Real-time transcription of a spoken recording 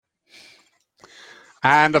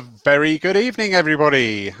And a very good evening,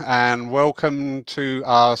 everybody, and welcome to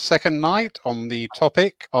our second night on the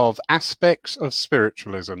topic of aspects of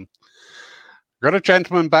spiritualism. We've got a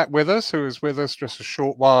gentleman back with us who was with us just a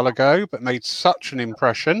short while ago, but made such an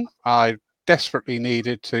impression. I desperately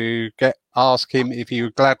needed to ask him if he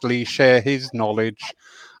would gladly share his knowledge,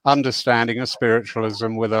 understanding of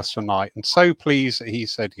spiritualism with us tonight, and so pleased that he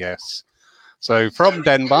said yes. So from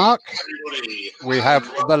Denmark, we have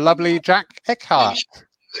the lovely Jack Eckhart.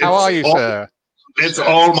 How are you, sir? It's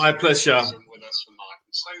all my pleasure.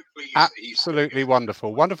 Absolutely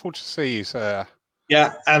wonderful. Wonderful to see you, sir.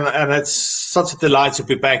 Yeah, and it's such a delight to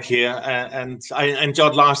be back here. And I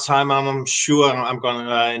enjoyed last time, and I'm sure I'm going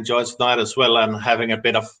to enjoy tonight as well, and having a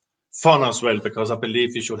bit of fun as well, because I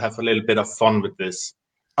believe you should have a little bit of fun with this.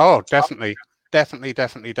 Oh, definitely.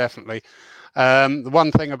 The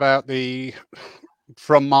one thing about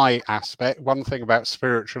from my aspect, one thing about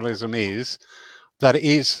spiritualism is that it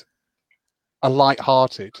is a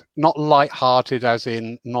light-hearted, not light-hearted as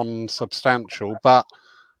in non-substantial, but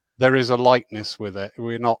there is a lightness with it.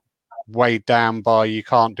 We're not weighed down by you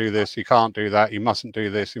can't do this, you can't do that, you mustn't do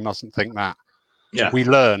this, you mustn't think that. Yeah. We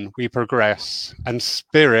learn, we progress, and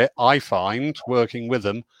spirit, I find, working with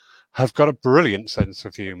them, have got a brilliant sense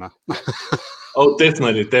of humor. Oh,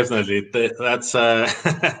 definitely. That's I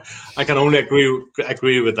can only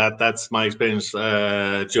agree with that. That's my experience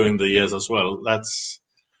during the years as well.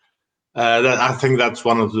 I think that's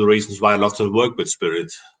one of the reasons why I love to work with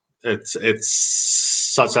spirit.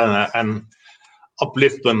 It's such an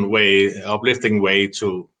uplifting way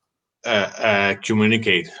to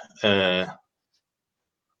communicate.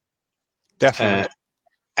 Definitely.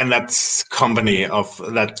 And that's company of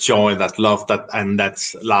that joy, that love, and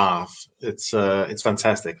that's laugh. It's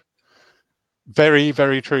fantastic. Very,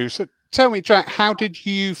 very true. So tell me, Jack, how did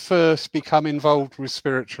you first become involved with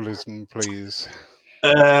spiritualism, please?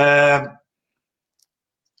 I'll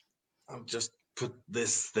just put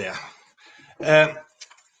this there.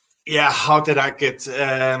 Yeah, how did I get...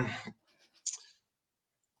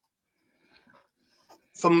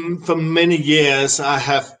 For many years, I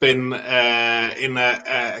have been in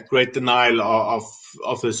a great denial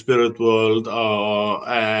of the spirit world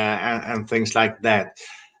and things like that.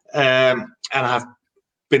 And I have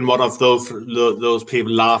been one of those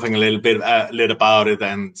people laughing a little bit about it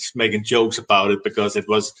and making jokes about it because it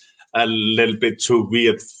was a little bit too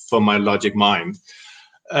weird for my logic mind.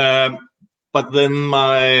 But then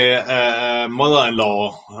my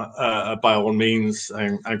mother-in-law, by all means,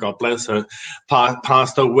 and God bless her,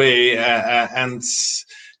 passed away. And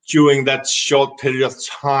during that short period of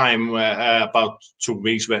time, about 2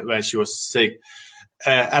 weeks where she was sick,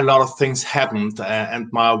 a lot of things happened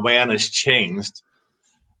and my awareness changed.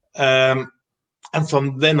 And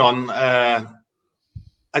from then on,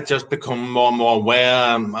 I just become more and more aware.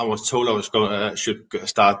 I was told I should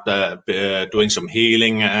start doing some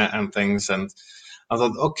healing and things. And I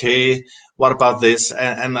thought, okay, what about this?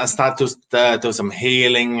 And I started to do some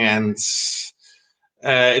healing. And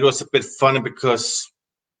it was a bit funny because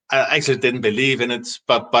I actually didn't believe in it,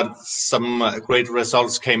 but some great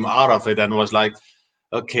results came out of it and was like,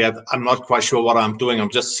 okay, I'm not quite sure what I'm doing. I'm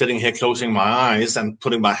just sitting here closing my eyes and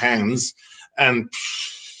putting my hands, and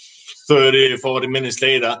 30, 40 minutes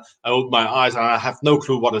later, I open my eyes and I have no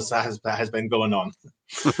clue what has been going on.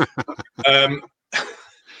 And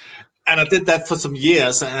I did that for some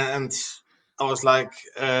years, and I was like,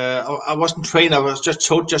 I wasn't trained. I was just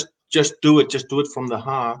told, just do it from the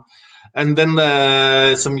heart. And then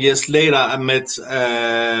some years later, I met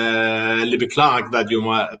Libby Clark, that you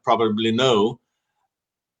might probably know.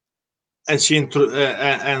 And she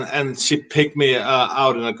picked me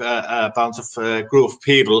out in a bunch of group of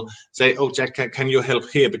people. Say, "Oh, Jack, can you help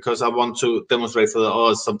here? Because I want to demonstrate for the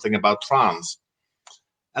others something about trance."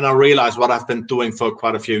 And I realized what I've been doing for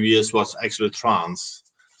quite a few years was actually trance.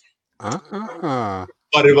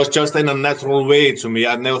 But it was just in a natural way to me.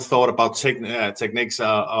 I never thought about techniques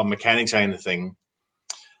or mechanics or anything.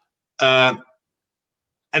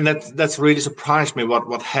 And that's really surprised me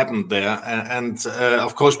what happened there. And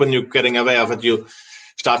of course, when you're getting aware of it, you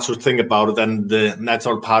start to think about it, and the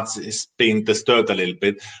natural part is being disturbed a little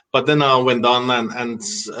bit. But then I went on and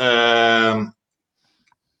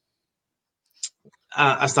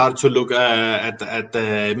I started to look into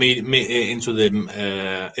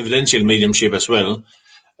the evidential mediumship as well.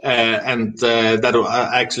 And that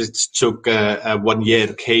actually took a 1-year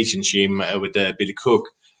education scheme with Billy Cook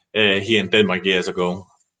here in Denmark years ago.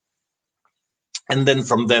 And then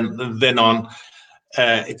from then on,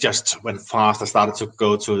 it just went fast. I started to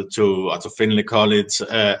go to Finley College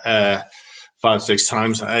 5-6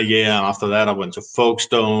 times a year. And after that, I went to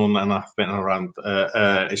Folkestone, and I've been around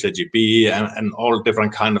SAGB and all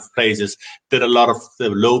different kind of places. Did a lot of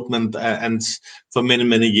development, and for many,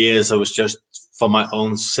 many years, I was just for my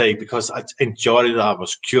own sake, because I enjoyed it. I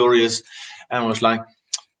was curious, and I was like,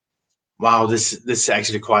 wow, this is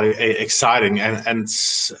actually quite exciting, and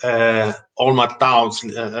all my doubts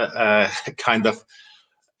kind of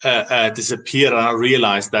disappeared, and I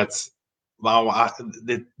realized that, wow,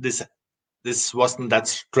 this wasn't that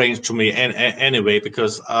strange to me anyway,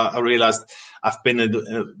 because I realized I've been in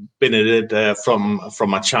it from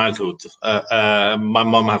my childhood. My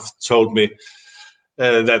mom have told me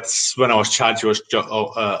that when I was a child, she was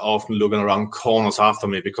often looking around corners after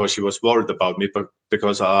me because she was worried about me, but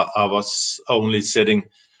because I was only sitting,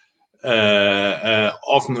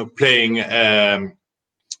 often playing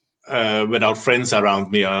without friends around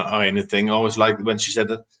me or anything. I was like, when she said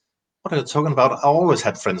that, what are you talking about? I always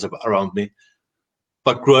had friends around me.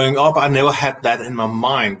 But growing up, I never had that in my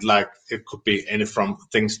mind. Like, it could be any from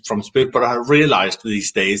things from spirit. But I realized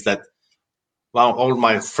these days that, wow, all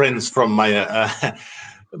my friends from my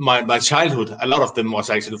my childhood, a lot of them was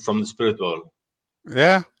actually from the spirit world.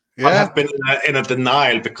 Yeah, I yeah. have been in a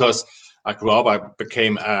denial because I grew up. I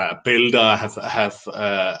became a builder. I have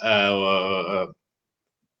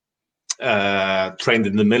trained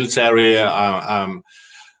in the military.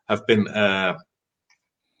 Have been an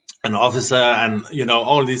officer, and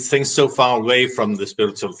all these things so far away from the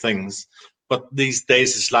spiritual things. But these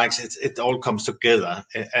days, it's like it all comes together,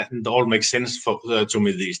 and all makes sense to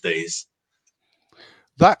me these days.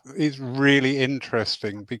 That is really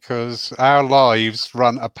interesting, because our lives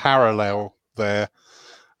run a parallel there.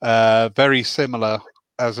 Very similar.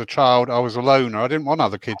 As a child, I was a loner. I didn't want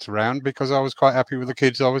other kids around because I was quite happy with the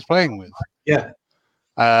kids I was playing with. Yeah.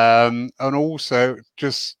 And also,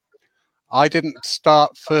 just I didn't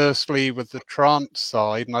start firstly with the trance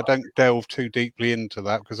side, and I don't delve too deeply into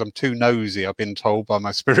that because I'm too nosy, I've been told by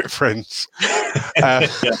my spirit friends. Yeah.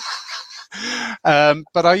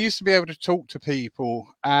 But I used to be able to talk to people,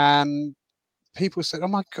 and people said, "Oh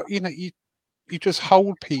my God, you just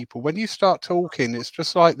hold people. When you start talking, it's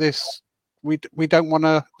just like this. We don't want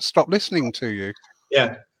to stop listening to you."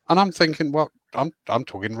 Yeah. And I'm thinking, well, I'm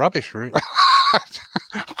talking rubbish, really.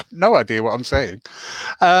 No idea what I'm saying.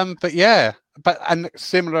 But yeah, and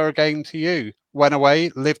similar again to you. Went away,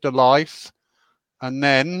 lived a life, and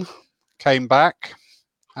then came back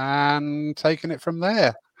and taken it from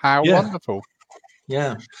there. How wonderful.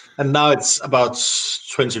 Yeah. And now it's about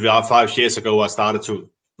 25 years ago I started to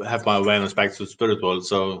have my awareness back to the spirit world.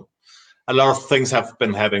 So a lot of things have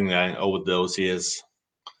been happening over those years.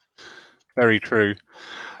 Very true.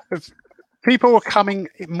 People are coming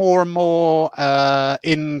more and more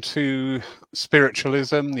into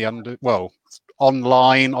spiritualism,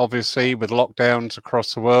 online, obviously, with lockdowns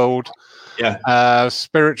across the world. Yeah.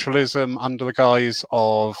 Spiritualism under the guise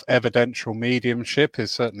of evidential mediumship is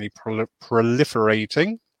certainly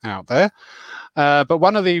proliferating out there. But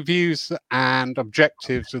one of the views and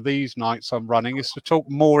objectives of these nights I'm running is to talk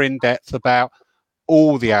more in depth about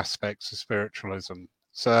all the aspects of spiritualism.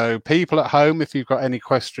 So people at home, if you've got any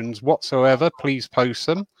questions whatsoever, please post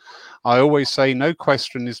them. I always say no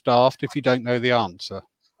question is daft if you don't know the answer.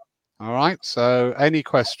 All right, so any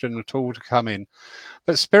question at all to come in.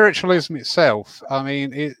 But spiritualism itself, I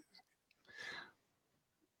mean,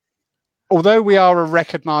 although we are a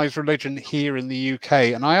recognised religion here in the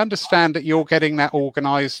UK, and I understand that you're getting that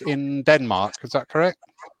organised in Denmark, is that correct?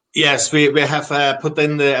 Yes, we have put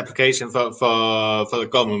in the application for the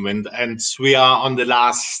government, and we are on the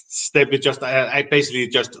last step. We just I basically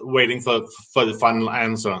just waiting for the final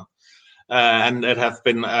answer, and it has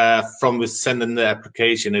been from we sent in the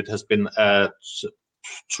application. It has been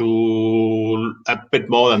to a bit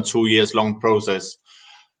more than 2 years long process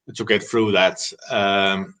to get through that.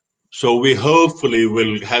 So we hopefully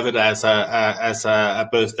will have it as a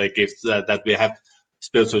birthday gift that we have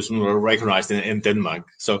spiritualism recognized in Denmark.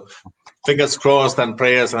 So fingers crossed and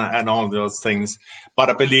prayers and all those things. But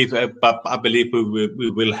I believe we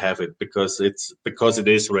will have it because it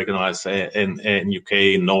is recognized in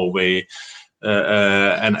UK, Norway,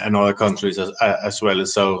 and other countries as well.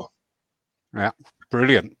 So yeah,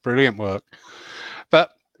 brilliant work.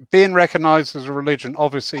 But being recognized as a religion,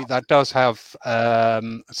 obviously that does have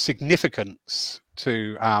significance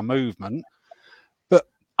to our movement. But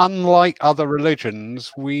unlike other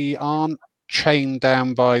religions, we aren't chained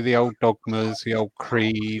down by the old dogmas, the old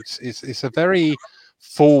creeds. It's a very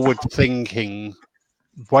forward thinking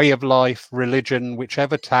way of life, religion,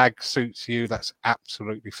 whichever tag suits you, that's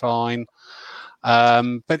absolutely fine.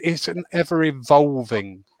 But it's an ever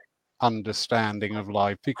evolving understanding of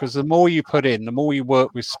life, because the more you put in, the more you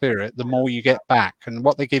work with spirit, the more you get back, and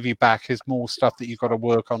what they give you back is more stuff that you've got to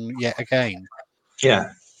work on yet again.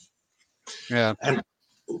 Yeah. And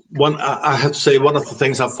I have to say, one of the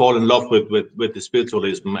things I fall in love with the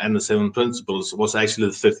spiritualism and the 7 principles was actually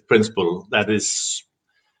the 5th principle. That is,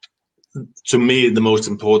 to me, the most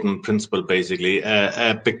important principle, basically,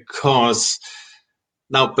 because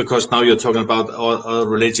now you're talking about all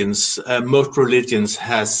religions. Most religions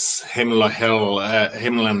has himmel and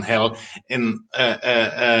hell in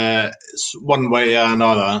one way or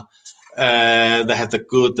another. They have the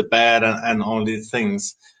good, the bad, and all these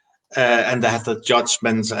things. And they have the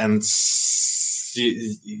judgments, and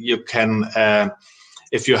you can,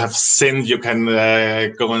 if you have sinned, you can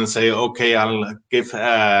go and say, okay, I'll give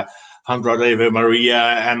 100 Ave Maria,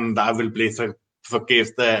 and I will be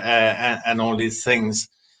forgive and all these things.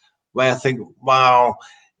 Where I think, wow,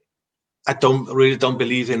 I don't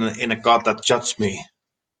believe in a God that judges me,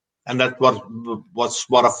 and that's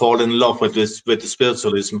what I fall in love with the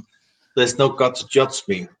spiritualism. There's no God to judge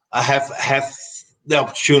me. I have the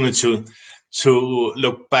opportunity to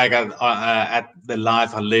look back at the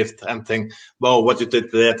life I lived and think, well, what you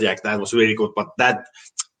did there, Jack, that was really good, but that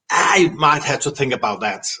I might have to think about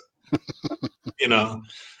that.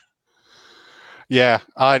 Yeah,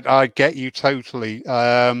 I get you totally.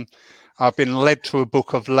 I've been led to a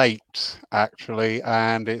book of late, actually,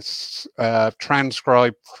 and it's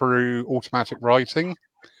transcribed through automatic writing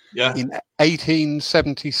in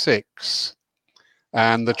 1876.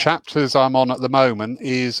 And the chapters I'm on at the moment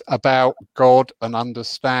is about God and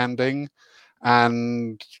understanding.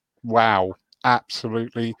 And wow,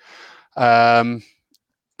 absolutely. As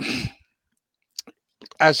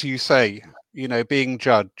you say, being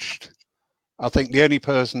judged. I think the only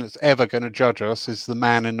person that's ever going to judge us is the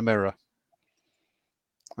man in the mirror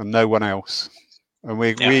and no one else. And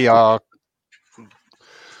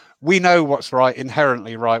we know what's right,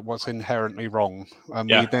 inherently right, what's inherently wrong. And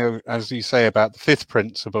we know, as you say, about the 5th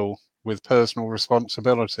principle with personal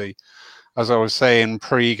responsibility. As I was saying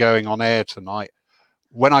pre-going on air tonight,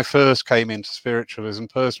 when I first came into spiritualism,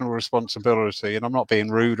 personal responsibility, and I'm not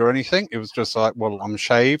being rude or anything, it was just like, well, I'm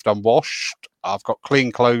shaved, I'm washed, I've got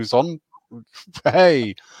clean clothes on.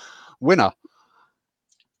 Hey, winner.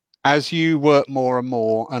 As you work more and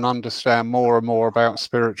more and understand more and more about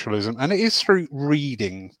spiritualism, and it is through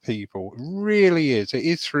reading, people, it really is. It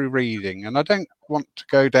is through reading. And I don't want to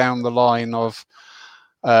go down the line of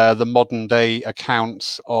the modern day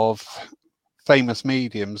accounts of famous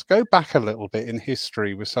mediums. Go back a little bit in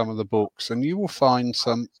history with some of the books, and you will find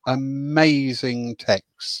some amazing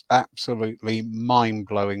texts, absolutely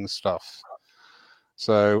mind-blowing stuff.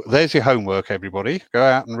 So there's your homework, everybody. Go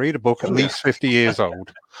out and read a book at least 50 years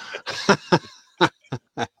old.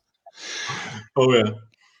 Oh, yeah.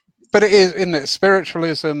 But it is, isn't it?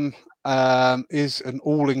 Spiritualism is an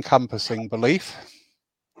all-encompassing belief.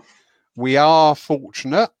 We are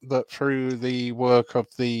fortunate that through the work of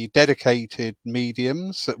the dedicated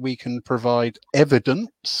mediums that we can provide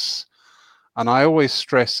evidence. And I always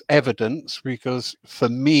stress evidence because for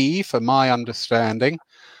me, for my understanding,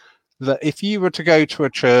 that if you were to go to a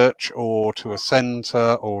church or to a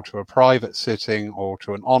centre or to a private sitting or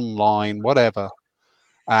to an online, whatever,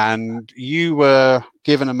 and you were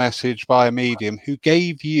given a message by a medium who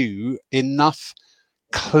gave you enough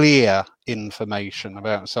clear information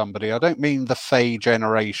about somebody, I don't mean the fey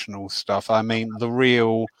generational stuff, I mean the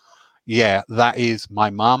real, that is my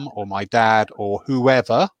mum or my dad or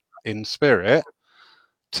whoever in spirit.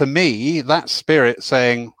 To me, that's spirit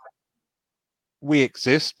saying, we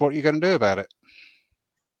exist, what are you going to do about it?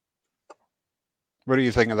 What do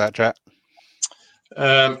you think of that, Jack?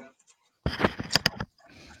 I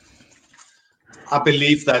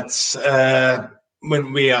believe that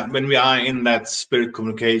when we are in that spirit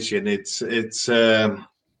communication, it's no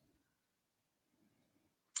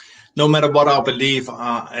matter what our belief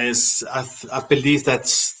is. I believe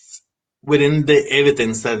that within the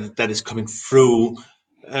evidence that is coming through,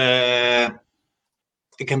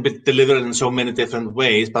 it can be delivered in so many different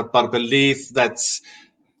ways, but I believe that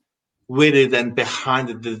with it and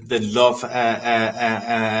behind it, the love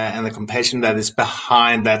and the compassion that is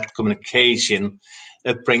behind that communication,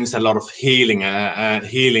 it brings a lot of healing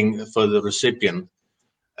for the recipient.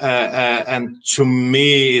 And to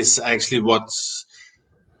me, is actually what's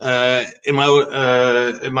in my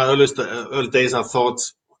early days, I thought,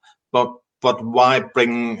 but why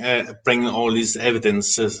bring all these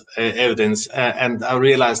evidence? And I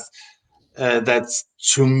realized that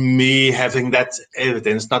to me, having that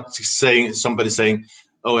evidence, not somebody saying,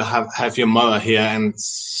 "Oh, have your mother here and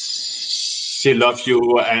she loves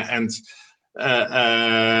you," and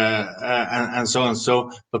and so on.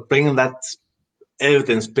 So, but bringing that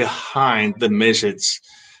evidence behind the message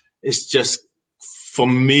is just, for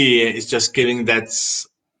me, it's just giving that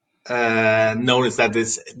notice that it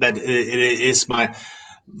is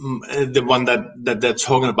the one that they're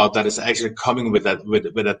talking about, that is actually coming with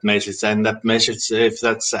that message, and that message, if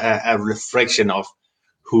that's a reflection of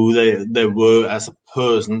who they were as a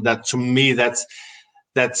person, that to me that's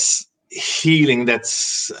healing,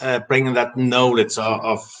 that's bringing that knowledge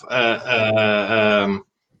of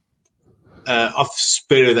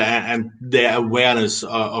spirit and the awareness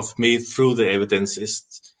of me through the evidence is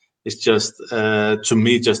just to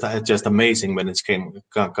me just amazing when it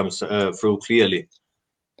comes through clearly.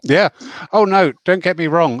 Yeah. Oh no, don't get me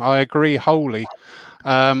wrong. I agree wholly.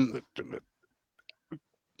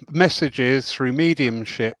 Messages through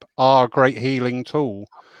mediumship are a great healing tool.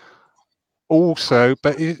 Also,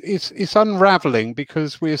 but it's unraveling,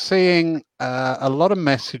 because we're seeing a lot of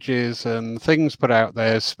messages and things put out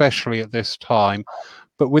there, especially at this time,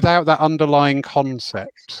 but without that underlying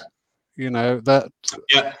concept. That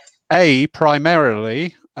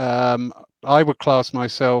primarily, I would class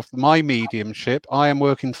myself, my mediumship, I am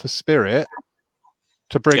working for spirit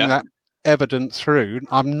to bring that evidence through.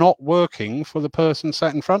 I'm not working for the person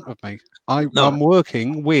sat in front of me. I'm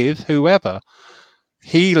working with whoever.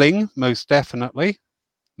 Healing, most definitely,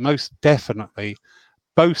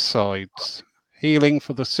 both sides. Healing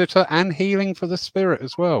for the sitter and healing for the spirit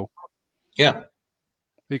as well. Yeah.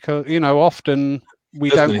 Because, often we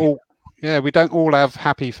Definitely. don't all have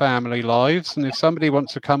happy family lives. And if somebody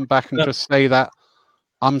wants to come back and just say that,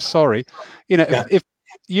 I'm sorry, if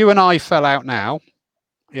you and I fell out now,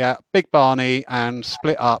 Big Barney, and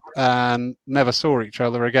split up and never saw each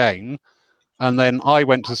other again, and then I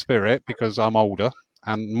went to spirit because I'm older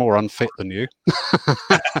and more unfit than you.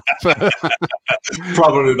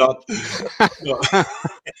 Probably not.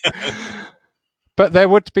 But there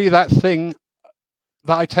would be that thing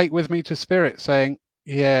that I take with me to spirit saying,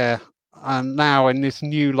 and now in this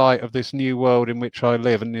new light of this new world in which I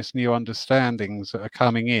live and this new understandings that are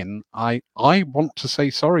coming in, I want to say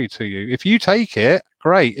sorry to you. If you take it,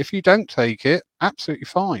 great. If you don't take it, absolutely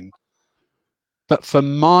fine. But for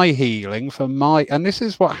my healing, and this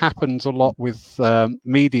is what happens a lot with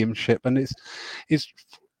mediumship, and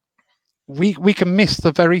we can miss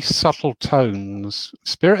the very subtle tones.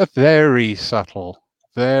 Spirit are very subtle,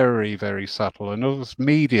 very, very subtle. And as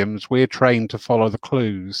mediums, we're trained to follow the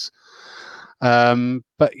clues.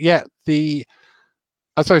 But yet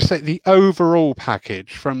as I say, the overall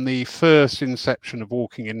package from the first inception of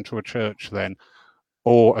walking into a church then,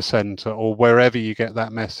 or a center, or wherever you get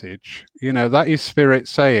that message, that is spirit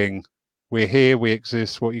saying, we're here, we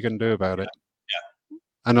exist, what are you going to do about it?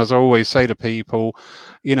 And as I always say to people,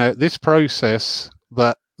 this process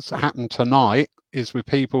that's happened tonight is with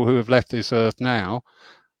people who have left this earth now.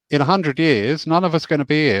 In 100 years, none of us are going to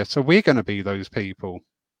be here. So we're going to be those people.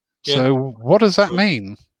 Yeah. So what does that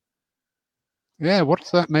mean? Yeah, what does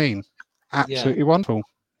that mean? Absolutely wonderful.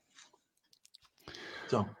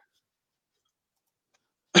 So.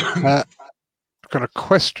 Got a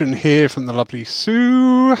question here from the lovely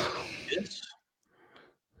Sue. Yes.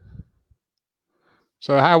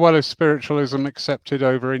 So how well is spiritualism accepted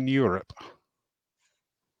over in Europe?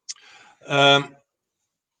 In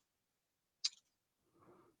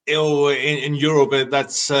Europe,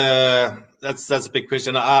 that's a big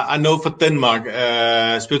question. I know for Denmark,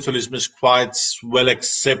 spiritualism is quite well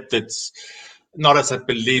accepted, not as a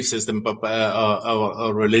belief system, but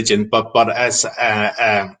or religion, but as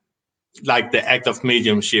like the act of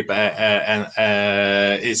mediumship, and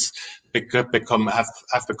is have become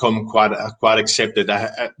quite accepted.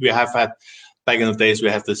 We have had, back in the days, we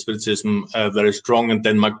have the spiritism very strong in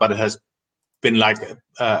Denmark, but it has been like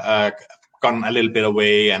gone a little bit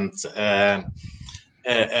away, and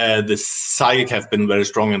the psychic have been very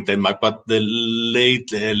strong in Denmark. But the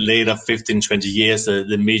later 15-20 years,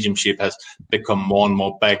 the mediumship has become more and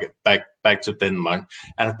more back to Denmark,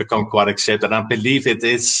 and have become quite accepted. I believe it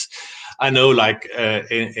is. I know, like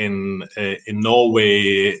in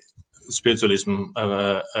Norway, spiritualism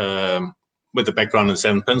with the background in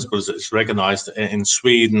Seven Principles is recognized. In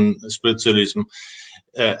Sweden, spiritualism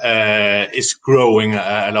is growing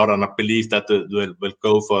a lot, and I believe that will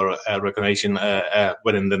go for recognition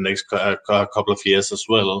within the next couple of years as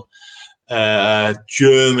well.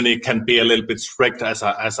 Germany can be a little bit strict, as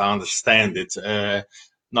I understand it.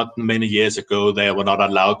 Not many years ago, they were not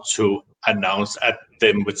allowed to announce at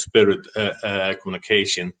them with spirit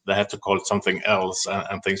communication. They had to call it something else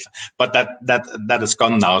and things. But that is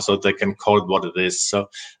gone now, so they can call it what it is. So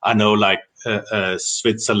I know, like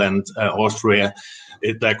Switzerland, Austria,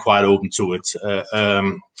 they're quite open to it.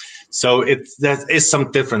 So there is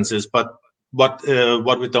some differences, but what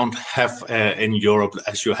we don't have in Europe,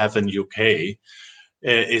 as you have in UK,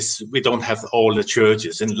 is we don't have all the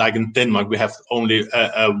churches. And like in Denmark, we have only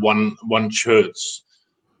one church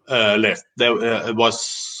left. There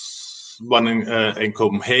was one in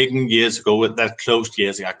Copenhagen years ago that closed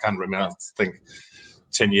years ago. I can't remember. I think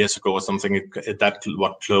 10 years ago or something, that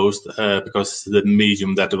what closed because the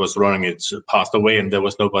medium that was running it passed away, and there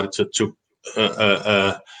was nobody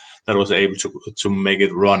that was able to make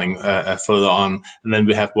it running further on. And then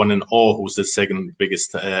we have one in Aarhus, the second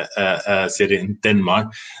biggest city in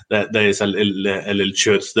Denmark. That there is a little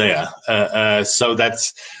church there. So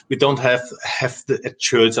that's, we don't have a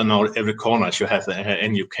church on every corner as you have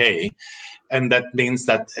in UK. And that means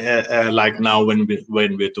that, like now, when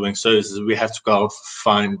we're doing services, we have to go out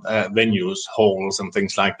find venues, halls, and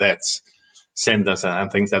things like that, centers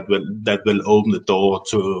and things that will open the door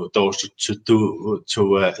to those to do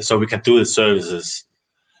so we can do the services.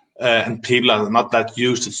 And people are not that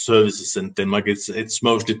used to services in Denmark. It's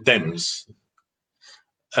mostly Dems.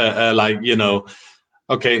 Like, you know,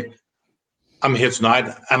 okay, I'm here tonight,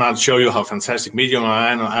 and I'll show you how fantastic medium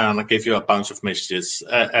I am, and I'll give you a bunch of messages.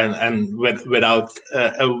 And without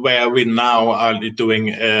where we now are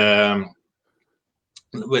doing,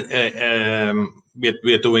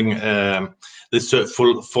 we're doing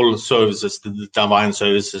the full services, the divine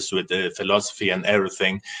services with the philosophy and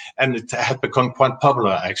everything, and it has become quite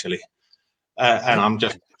popular actually. And I'm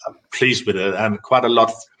just pleased with it. And quite a lot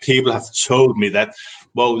of people have told me that,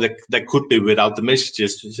 well, they could be without the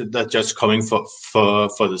messages. They're just coming for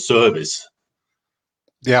the service.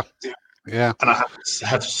 Yeah. And I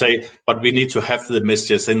have to say, but we need to have the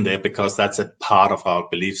messages in there because that's a part of our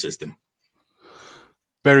belief system.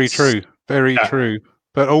 Very true. Very true.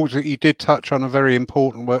 But also, you did touch on a very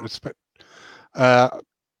important word.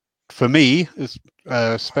 For me,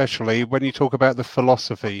 especially when you talk about the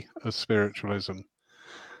philosophy of spiritualism.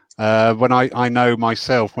 When I know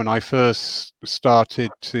myself, when I first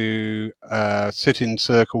started to sit in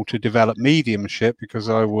circle to develop mediumship, because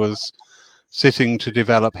I was sitting to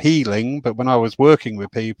develop healing, but when I was working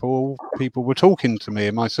with people were talking to me,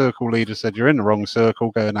 and my circle leader said, "You're in the wrong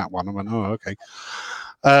circle, go in that one." I went, "Oh, okay."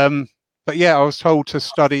 But yeah, I was told to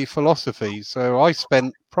study philosophy, so I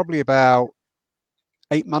spent probably about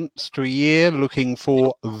 8 months to a year looking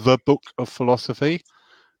for the book of philosophy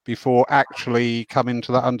before actually coming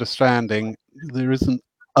to that understanding there isn't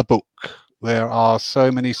a book. There are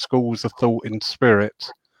so many schools of thought in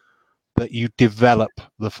spirit that you develop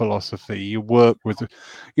the philosophy, you work with,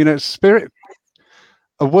 you know, spirit.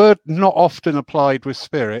 A word not often applied with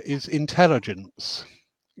spirit is intelligence.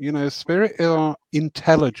 You know, spirit are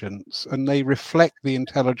intelligence, and they reflect the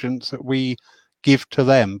intelligence that we give to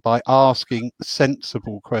them by asking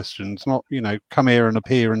sensible questions, not, you know, come here and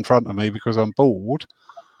appear in front of me because I'm bored.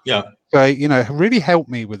 Yeah. So, you know, really help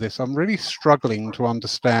me with this. I'm really struggling to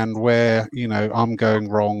understand where, you know, I'm going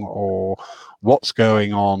wrong or what's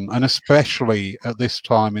going on. And especially at this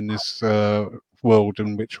time in this world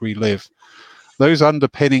in which we live, those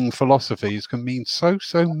underpinning philosophies can mean so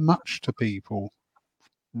much to people.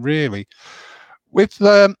 Really. With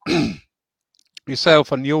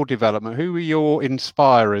yourself and your development, who were your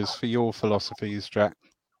inspirers for your philosophies, Jack?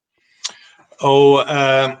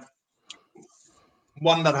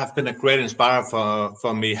 One that have been a great inspirer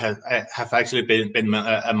for me have actually been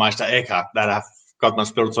Meister Eckhart, that I've got my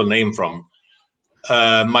spiritual name from.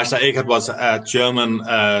 Meister Eckhart was a German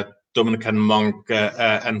Dominican monk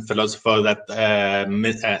and philosopher that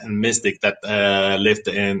mystic that lived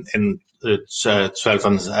in the 12th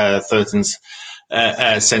and 13th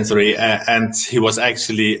century, and he was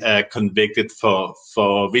actually convicted for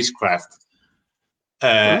witchcraft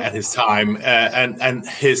at his time, and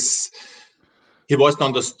he wasn't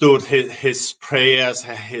understood. His prayers,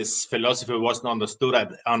 his philosophy wasn't understood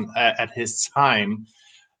at his time,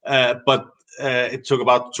 but it took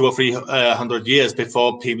about 200 or 300 years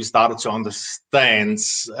before people started to understand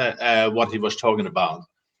what he was talking about.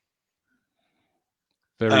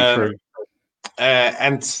 Very true.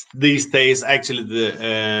 And these days, actually,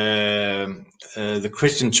 the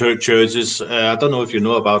Christian churches, I don't know if you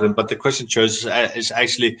know about it, but the Christian church is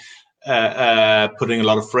actually putting a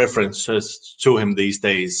lot of references to him these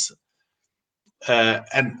days,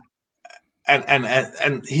 and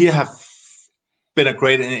he have been a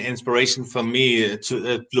great inspiration for me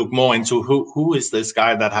to look more into who is this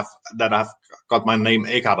guy that I've got my name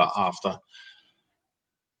Eckhart after.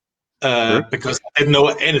 Because I didn't know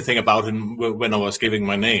anything about him when I was giving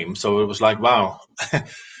my name, so it was like, wow.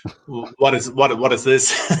 what is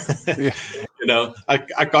this? Yeah. You know,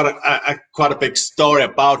 I got quite a big story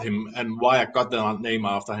about him and why I got the name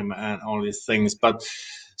after him and all these things. But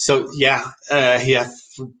so yeah, he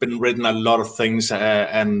has been written a lot of things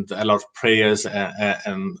and a lot of prayers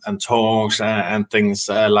and talks and things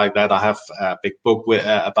like that. I have a big book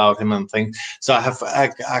about him and things. So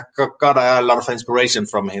I got a lot of inspiration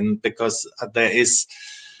from him, because there is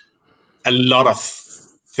a lot of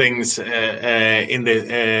things in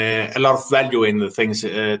the a lot of value in the things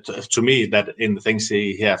to me, that in the things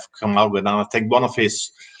he have come out with. And I think one of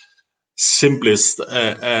his simplest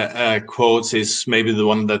quotes is maybe the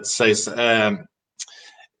one that says,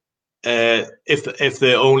 if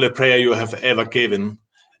the only prayer you have ever given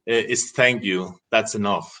is thank you, that's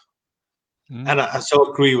enough. And I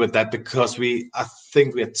so agree with that, because I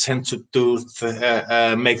think we tend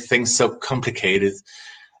to make things so complicated.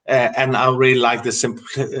 And I really like the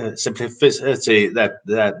simplicity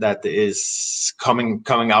that is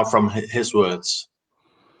coming out from his words.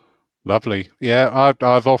 Lovely. Yeah,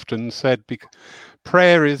 I've often said,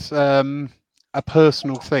 prayer is a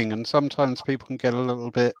personal thing, and sometimes people can get a little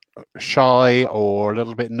bit shy or a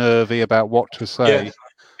little bit nervy about what to say.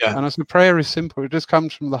 Yeah. And I said, prayer is simple. It just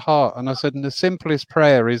comes from the heart. And I said, and the simplest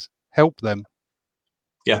prayer is help them.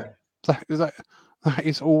 Yeah. That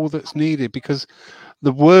is all that's needed, because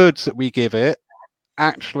the words that we give it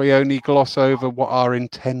actually only gloss over what our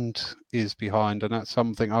intent is behind. And that's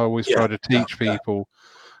something I always try to teach people.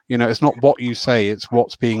 You know, it's not what you say, it's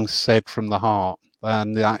what's being said from the heart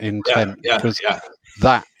and that intent, because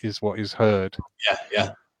that is what is heard.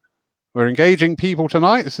 Yeah. We're engaging people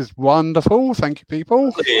tonight. This is wonderful. Thank you,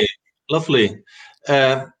 people. Lovely.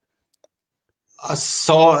 I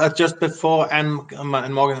saw just before Anne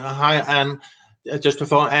and Morgan. Hi, Anne. Just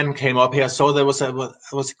before Anne came up here, I saw there was a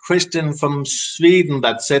Christian from Sweden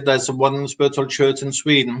that said there's one spiritual church in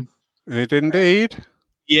Sweden. It did indeed.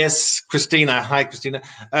 Yes, Christina. Hi, Christina.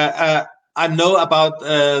 I know about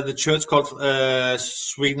the church called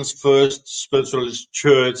Sweden's First Spiritualist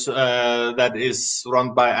Church that is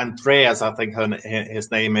run by Andreas, I think his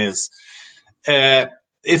name is.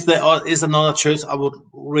 If there is another church, I would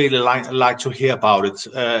really like to hear about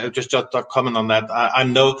it. Just a comment on that. I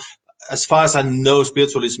know, as far as I know,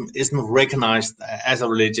 spiritualism isn't recognized as a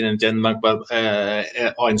religion in Denmark,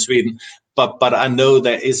 or in Sweden. But I know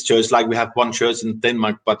there is church, like we have one church in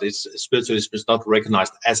Denmark, but spiritualism is not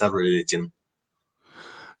recognized as a religion.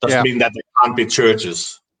 Doesn't mean that there can't be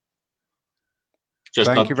churches, just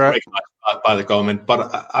not recognized by the government.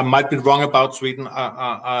 But I might be wrong about Sweden.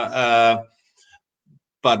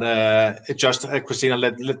 But just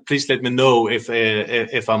Christina, please let me know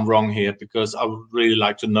if I'm wrong here, because I would really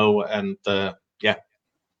like to know. And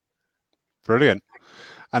Brilliant.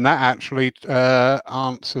 And that actually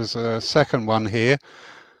answers a second one here.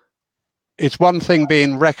 It's one thing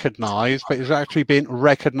being recognized, but it's actually being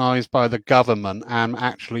recognized by the government and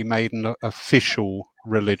actually made an official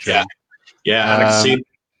religion. Yeah, and I can see.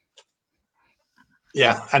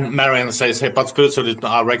 Yeah, and Marianne says, hey, but spiritualism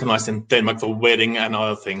are recognized in Denmark for wedding and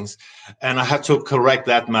other things. And I have to correct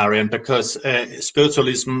that, Marianne, because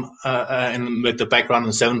spiritualism with the background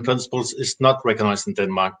in 7 principles is not recognized in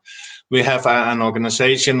Denmark. We have an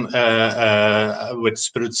organization with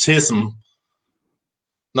Spiritism,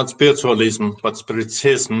 not spiritualism, but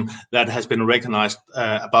Spiritism, that has been recognized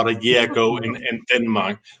about a year ago in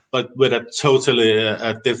Denmark, but with a totally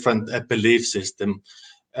different belief system.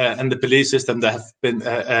 And the belief system that have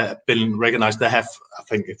been recognized, they have, I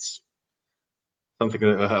think it's something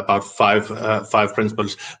about five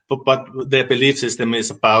principles. But their belief system is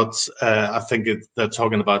about, I think they're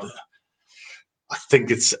talking about, I think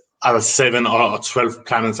it's either 7 or 12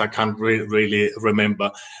 planets. I can't really remember.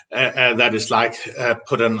 That is like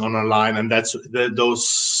put on a line, and that's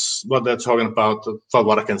those what they're talking about. For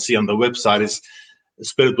what I can see on the website, is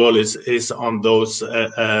spiritual is on those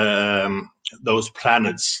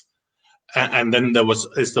planets, and then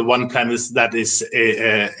is the one planet that is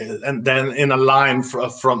and then in a line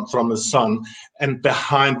from the sun, and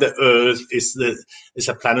behind the Earth is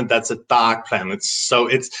a planet that's a dark planet. So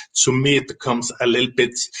to me it becomes a little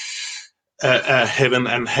bit heaven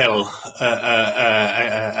and hell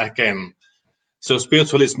again. So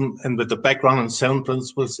spiritualism, and with the background in 7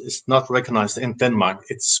 principles, is not recognized in Denmark.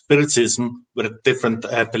 It's spiritism with a different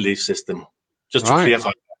belief system. Just to clarify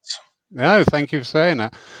that. No, thank you for saying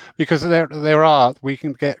that, because we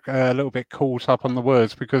can get a little bit caught up on the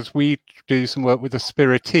words, because we do some work with the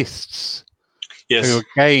spiritists, who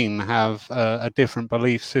again have a different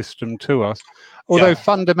belief system to us. Although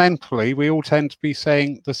fundamentally we all tend to be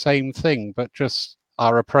saying the same thing, but just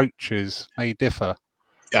our approaches may differ.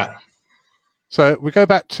 Yeah. So we go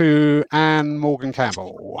back to Anne Morgan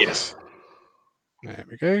Campbell. Yes. There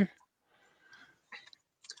we go.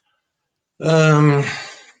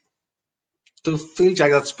 To feel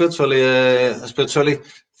like that spiritually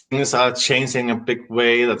things are changing in a big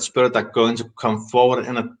way, that spirit are going to come forward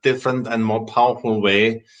in a different and more powerful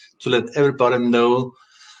way to let everybody know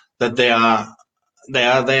that they are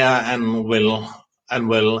there and will,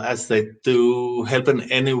 as they do, help in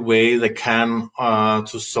any way they can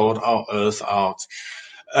to sort our earth out.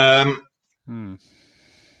 I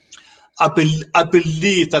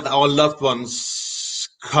believe that our loved ones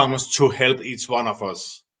comes to help each one of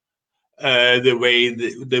us the way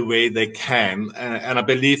they can, and I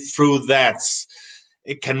believe through that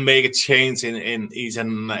it can make a change in each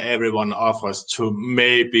and every one of us to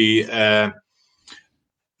maybe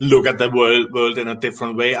look at the world in a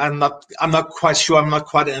different way. I'm not quite sure. I'm not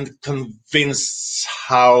quite convinced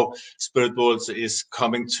how spirit world is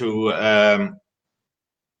coming to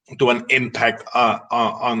do an impact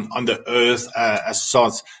on the earth as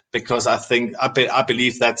such, because I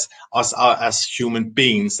believe that's us as human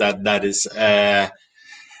beings that is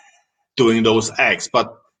doing those acts.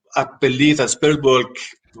 But I believe that spirit world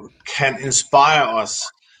can inspire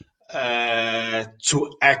us to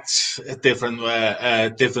act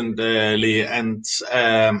differently, and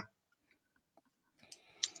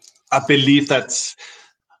I believe that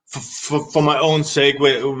for my own sake,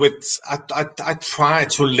 I try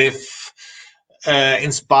to live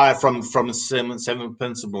inspired from seven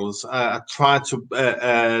principles. I try to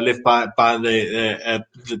live by the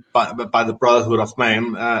brotherhood of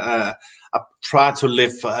man. I try to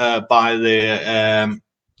live by the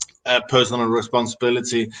personal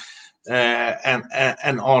responsibility.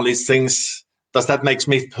 And all these things. Does that make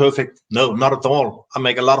me perfect? No, not at all. I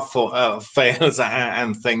make a lot of fails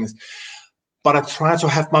and things, but I try to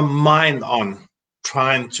have my mind on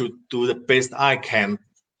trying to do the best I can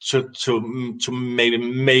to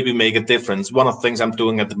maybe make a difference. One of the things I'm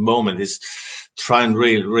doing at the moment is trying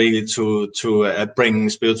really to bring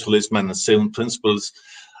spiritualism and the seven principles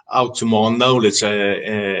out to more knowledge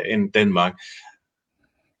in Denmark.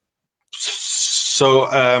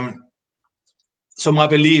 So my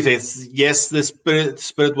belief is, yes, the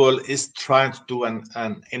spirit world is trying to do an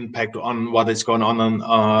impact on what is going on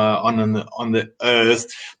the earth,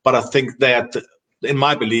 but I think that, in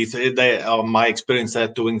my belief, my experience, they're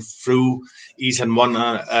doing through each and one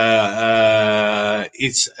of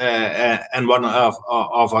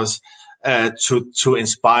us to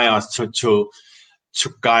inspire us, to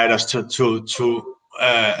guide us,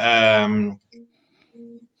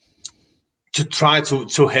 to try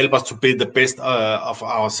to help us to be the best of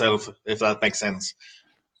ourselves, if that makes sense.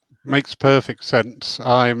 Makes perfect sense.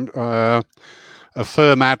 I'm a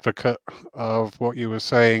firm advocate of what you were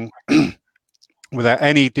saying, without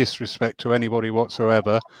any disrespect to anybody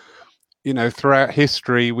whatsoever. You know, throughout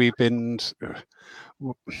history, we've been...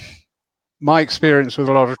 My experience with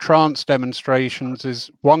a lot of trance demonstrations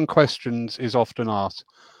is one question is often asked: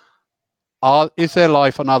 is there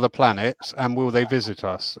life on other planets, and will they visit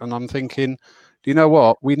us? And I'm thinking, do you know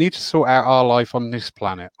what? We need to sort out our life on this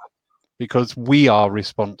planet, because we are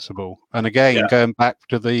responsible. And again, going back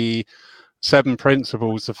to the seven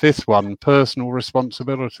principles, the fifth one, personal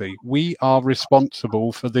responsibility. We are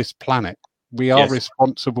responsible for this planet. We are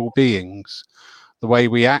responsible beings. The way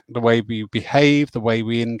we act, the way we behave, the way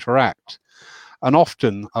we interact. And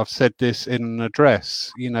often, I've said this in an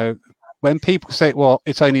address, you know, when people say, well,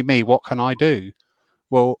 it's only me, what can I do?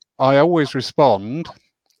 Well, I always respond,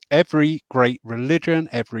 every great religion,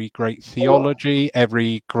 every great theology,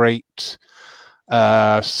 every great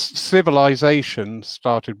civilization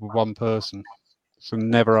started with one person. So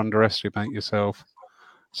never underestimate yourself.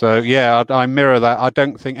 So yeah, I mirror that. I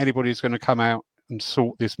don't think anybody's going to come out and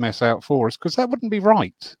sort this mess out for us, because that wouldn't be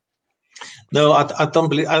right. No, I don't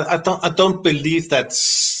believe. I don't believe that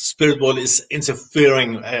spirit world is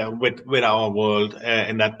interfering with our world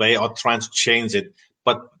in that way, or trying to change it.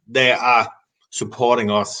 But they are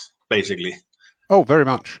supporting us, basically. Oh, very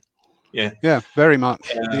much. Yeah, very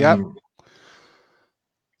much.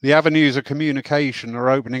 The avenues of communication are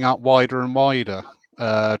opening up wider and wider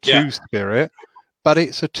to spirit, but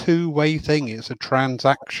it's a two-way thing. It's a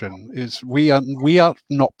transaction. We are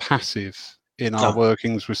not passive in our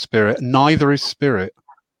workings with spirit. Neither is spirit.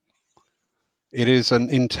 It is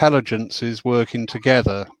an intelligence is working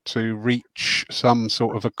together to reach some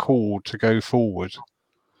sort of accord to go forward.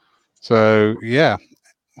 So yeah,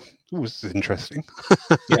 it was interesting.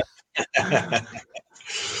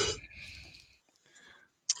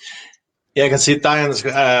 Yeah, I can see Diane's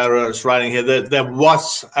writing here that there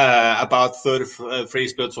was about 33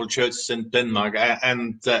 spiritual churches in Denmark,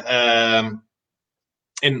 and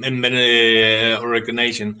in many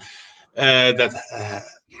organization that.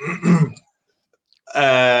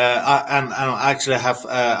 I actually have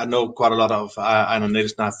I know quite a lot of Einar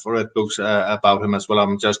Nielsen. I've read books about him as well.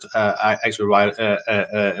 I'm just I actually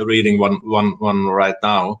reading one right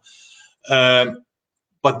now.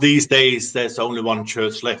 But these days, there's only one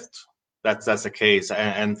church left. That's the case.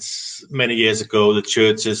 And many years ago, the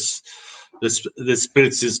churches, the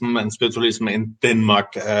Spiritism and Spiritualism in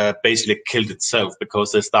Denmark basically killed itself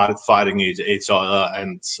because they started fighting each other,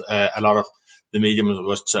 and a lot of the medium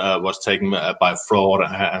was taken by fraud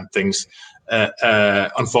and things,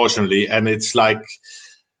 unfortunately. And it's like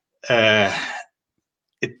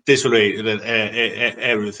it desolated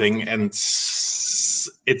everything, and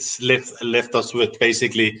it's left us with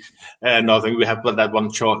basically nothing. We have that one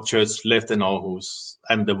church left in Aarhus,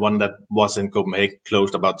 and the one that was in Copenhagen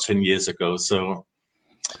closed about 10 years ago. So,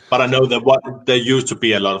 but I know that there used to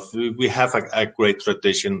be a lot of. We have a great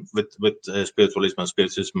tradition with spiritualism and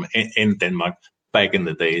spiritism in Denmark back in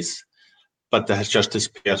the days, but that has just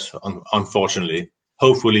disappeared, unfortunately.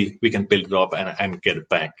 Hopefully, we can build it up and get it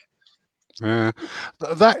back. Yeah,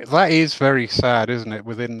 that is very sad, isn't it?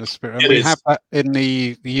 Within the spirit, and we have that in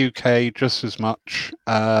the UK just as much.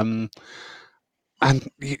 And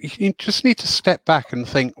you just need to step back and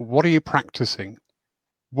think: what are you practicing?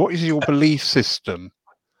 What is your belief system?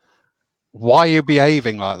 Why are you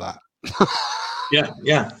behaving like that?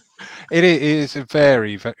 Yeah. It is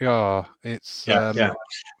very, very. It's and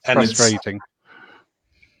frustrating.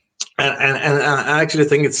 And I actually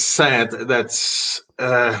think it's sad that.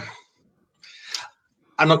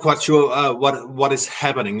 I'm not quite sure what is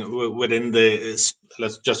happening within the,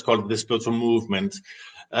 let's just call it the spiritual movement,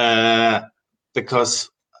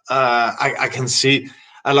 because I can see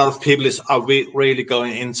a lot of people are really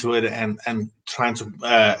going into it and trying to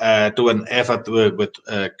do an effort with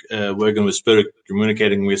working with spirit,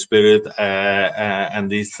 communicating with spirit,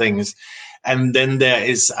 and these things. And then there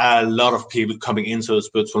is a lot of people coming into the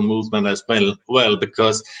spiritual movement as well,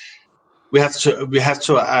 because we have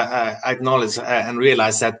to acknowledge and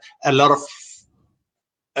realize that a lot of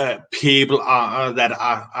people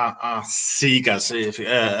are seekers,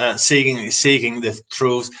 seeking the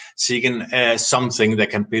truth, seeking something they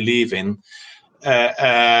can believe in.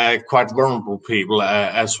 Quite vulnerable people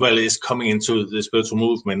as well is coming into the spiritual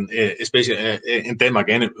movement, especially in Denmark.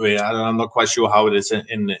 Anyway, I'm not quite sure how it is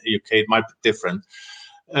in the UK. It might be different.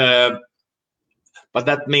 But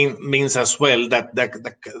that means as well that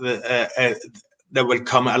there will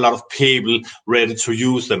come a lot of people ready to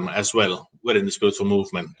use them as well within the spiritual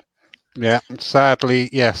movement. Yeah, sadly,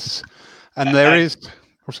 yes. And there is.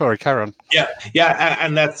 Oh, sorry, Karen. Yeah,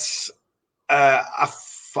 and that's.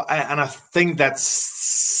 And I think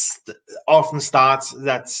that's often starts.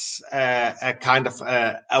 That's a kind of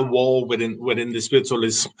a war within the spiritual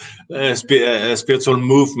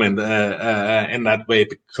movement in that way,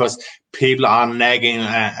 because people are nagging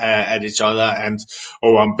at each other and,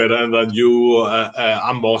 oh, I'm better than you,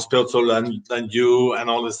 I'm more spiritual than you, and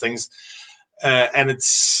all these things, and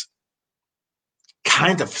it's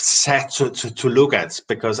kind of sad to look at,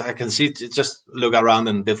 because I can see, just look around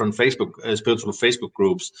in different spiritual Facebook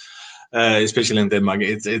groups, especially in Denmark.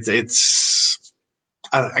 It's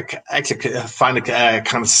I actually find it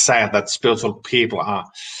kind of sad that spiritual people are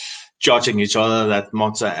judging each other that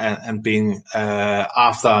much and being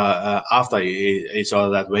after each other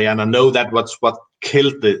that way. And I know that what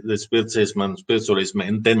killed the spiritism and spiritualism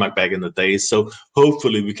in Denmark back in the day. So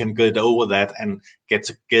hopefully we can get over that and get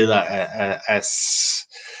together and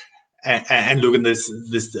look in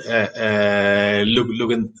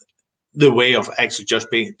look in the way of actually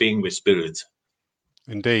just being with spirit.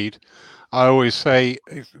 Indeed. I always say,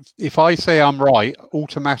 if I say I'm right,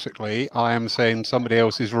 automatically I am saying somebody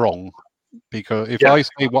else is wrong, because if I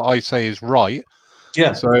say what I say is right,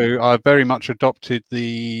 so I very much adopted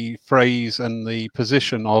the phrase and the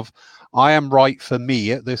position of I am right for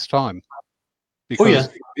me at this time, because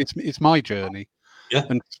it's my journey.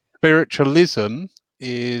 And spiritualism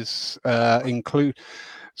is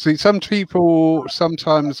see, some people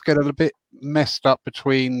sometimes get a little bit messed up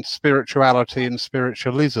between spirituality and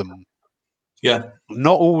spiritualism.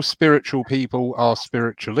 Not all spiritual people are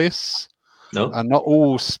spiritualists. No. And not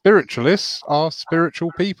all spiritualists are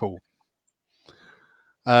spiritual people.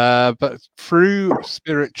 But through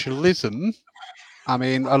spiritualism, I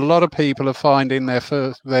mean, a lot of people are finding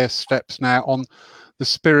their steps now on the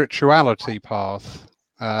spirituality path.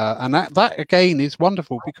 And that again is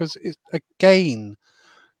wonderful, because it's, again,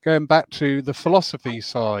 going back to the philosophy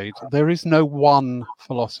side, there is no one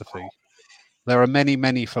philosophy. There are many,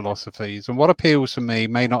 many philosophies, and what appeals to me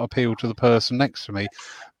may not appeal to the person next to me.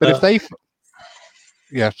 But if they,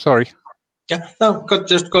 Yeah, sorry. Yeah, no,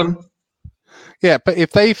 just go on. Yeah, but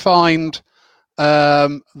if they find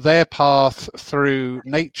their path through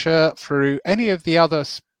nature, through any of the other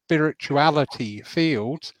spirituality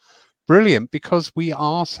fields, brilliant, because we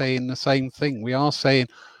are saying the same thing. We are saying,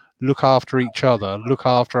 look after each other, look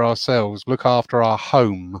after ourselves, look after our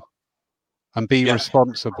home, and be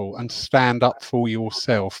responsible and stand up for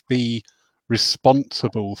yourself. Be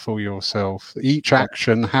responsible for yourself. Each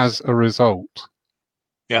action has a result.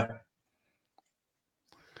 Yeah.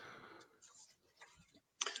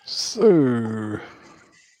 So,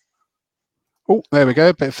 oh, there we go.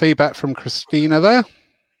 A bit of feedback from Christina there.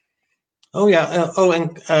 Oh yeah.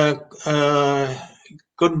 And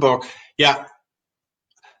Gutenberg. Yeah.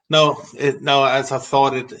 No, no. As I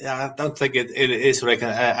thought it, I don't think it is.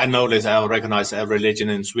 I know this. I recognize a religion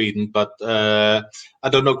in Sweden, but I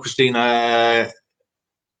don't know, Christina.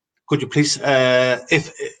 Could you please,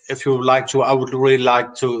 if you would like to, I would really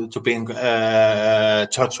like to be in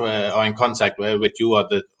touch or in contact with you or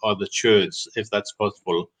the church, if that's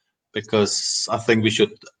possible, because I think we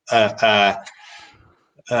should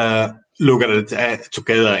look at it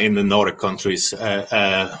together in the Nordic countries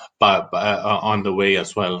on the way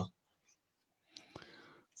as well.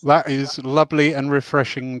 That is lovely and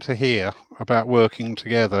refreshing to hear about working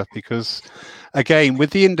together, because again, with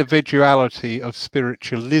the individuality of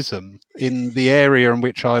spiritualism in the area in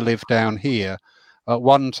which I live down here, at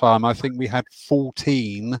one time I think we had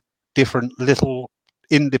 14 different little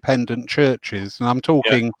independent churches, and I'm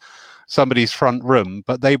talking somebody's front room,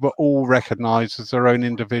 but they were all recognized as their own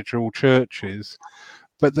individual churches.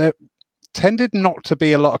 But there tended not to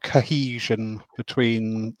be a lot of cohesion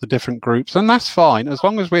between the different groups, and that's fine as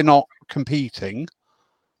long as we're not competing.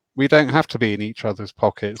 We don't have to be in each other's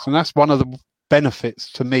pockets, and that's one of the benefits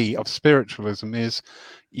to me of spiritualism, is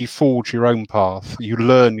you forge your own path, you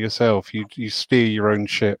learn yourself, you steer your own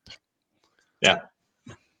ship. Yeah.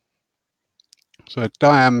 So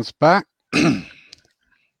Diane's back.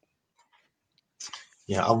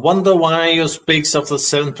 Yeah, I wonder why you speaks of the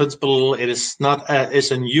seven principle. It is not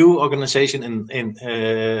it's a new organization in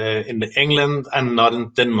England and not in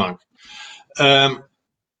Denmark.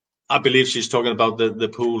 I believe she's talking about the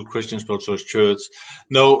Pool Christian Spiritualist Church.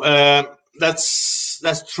 No, that's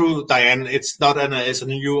true, Diane. It's not it's a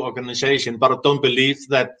new organization, but I don't believe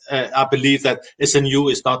that. I believe that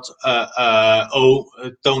SNU is not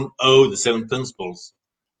don't owe the seven principles.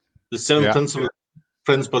 The seven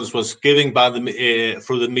principles was given by the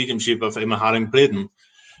through the mediumship of Emma Harding Britten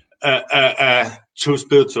to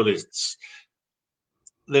spiritualists.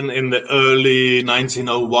 Then in the early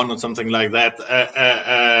 1901 or something like that,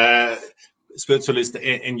 spiritualists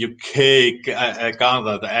in UK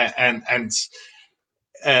gathered and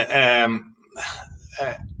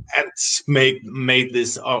made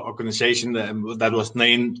this organization that was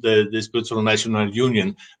named the Spiritual National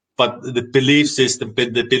Union. But the belief system,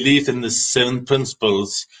 the belief in the seven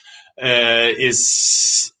principles,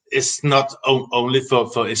 is not only for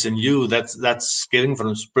SNU. That's giving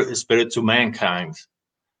from spirit to mankind.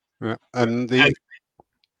 Yeah. And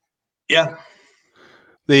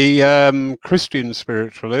the Christian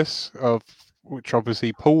spiritualists, of which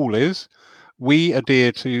obviously Paul is, we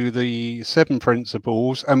adhere to the seven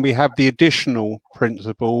principles, and we have the additional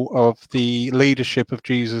principle of the leadership of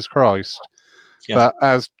Jesus Christ. Yeah. But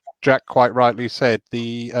as Jack quite rightly said,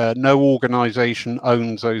 the no organization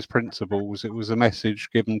owns those principles. It was a message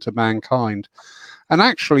given to mankind. And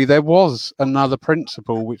actually there was another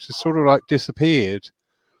principle which has sort of like disappeared,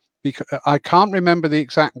 because I can't remember the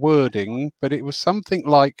exact wording, but it was something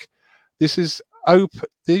like, this is open,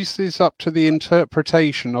 this is up to the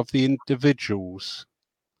interpretation of the individuals.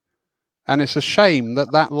 And it's a shame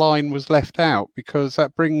that that line was left out, because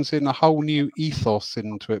that brings in a whole new ethos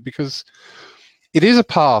into it, because it is a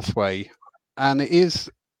pathway, and it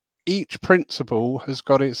is, each principle has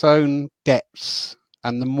got its own depths,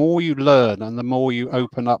 and the more you learn and the more you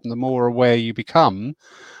open up and the more aware you become,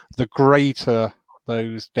 the greater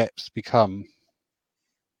those depths become.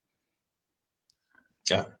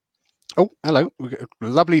 Yeah. Oh, hello. We've got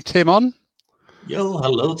lovely Tim on. Yo,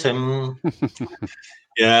 hello, Tim.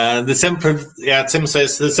 Yeah, Tim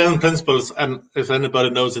says the seven principles, and if anybody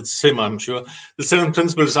knows, it's Tim, I'm sure. The seven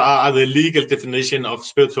principles are the legal definition of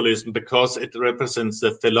spiritualism, because it represents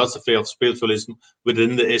the philosophy of spiritualism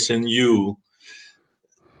within the SNU,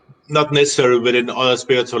 not necessarily within other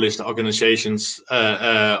spiritualist organizations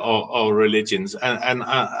or religions. And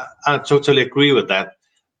I totally agree with that.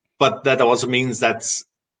 But that also means that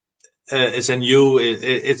SNU,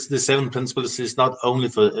 it's the seven principles is not only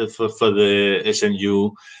for the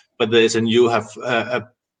SNU, but the SNU have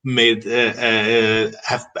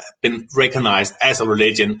have been recognized as a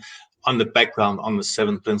religion on the background on the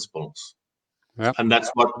 7 principles. Yep. And that's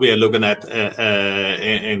what we are looking at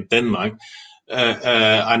in Denmark.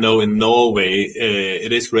 I know in Norway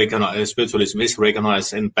it is recognized. Spiritualism is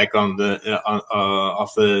recognized in background of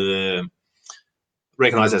the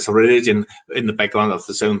recognized as a religion in the background of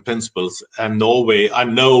the 7 principles. And Norway, I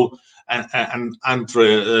know, and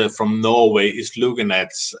Andre from Norway is looking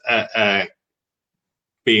at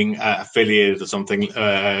being affiliated or something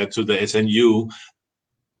to the SNU,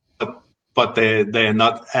 but they're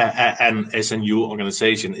not an SNU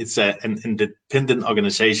organization. It's an independent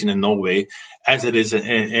organization in Norway, as it is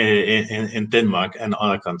in Denmark and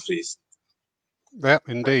other countries. Yeah,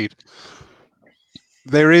 indeed.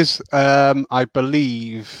 There is, I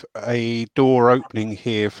believe, a door opening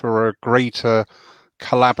here for a greater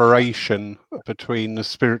collaboration between the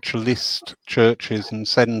spiritualist churches and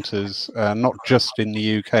centres, not just in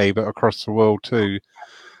the UK, but across the world too.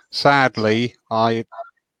 Sadly,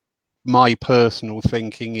 my personal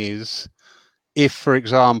thinking is, if, for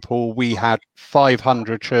example, we had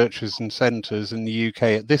 500 churches and centres in the UK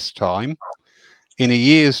at this time, in a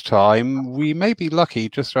year's time, we may be lucky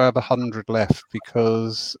just to have 100 left,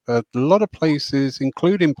 because a lot of places,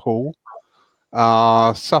 including Paul,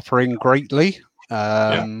 are suffering greatly.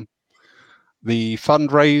 The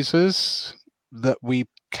fundraisers that we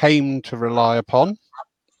came to rely upon,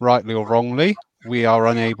 rightly or wrongly, we are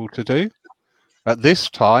unable to do. At this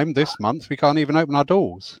time, this month, we can't even open our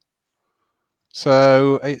doors.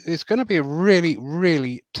 So it's going to be a really,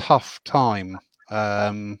 really tough time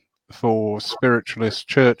for spiritualist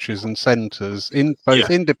churches and centres, in both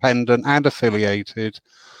independent and affiliated.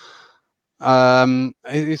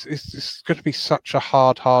 It's going to be such a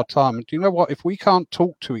hard time. Do you know what? If we can't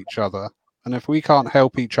talk to each other and if we can't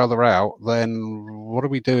help each other out, then what are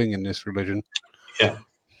we doing in this religion? Yeah,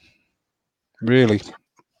 really.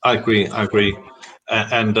 I agree.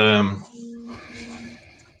 And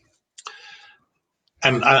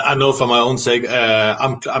I know for my own sake,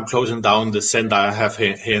 I'm closing down the center I have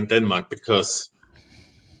here in Denmark because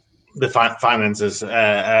the finances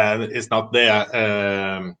is not there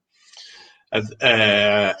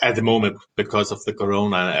at the moment because of the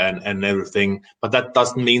corona and everything. But that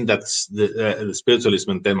doesn't mean that the spiritualism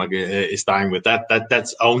in Denmark is dying with that.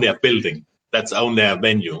 That's only a building. That's only a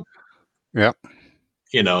venue. Yeah.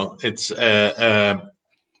 You know, it's so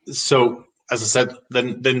as I said,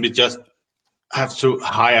 then we just have to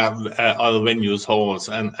hire other venues, halls,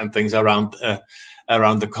 and things around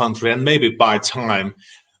the country, and maybe by time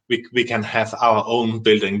we can have our own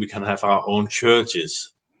building, we can have our own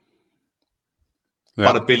churches.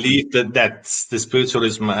 But I believe that's the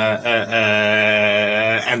spiritualism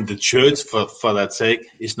and the church, for that sake,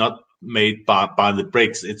 is not made by the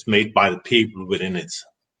bricks; it's made by the people within it.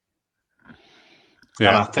 Yeah.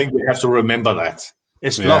 And I think we have to remember that.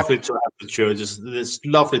 It's lovely to have the churches. It's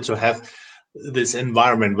lovely to have this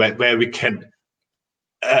environment where we can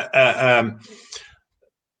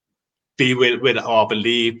be with our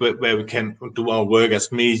belief, where we can do our work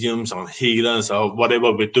as mediums or healers or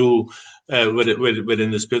whatever we do within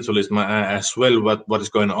the spiritualism as well. What is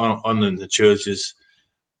going on in the churches?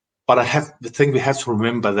 But I think we have to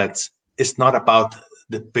remember that it's not about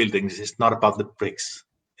the buildings. It's not about the bricks.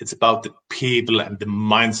 It's about the people and the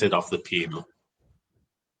mindset of the people.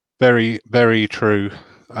 Very, very true.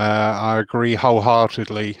 I agree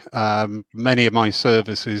wholeheartedly. Many of my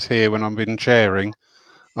services here, when I've been chairing,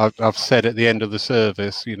 I've said at the end of the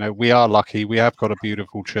service, you know, we are lucky. We have got a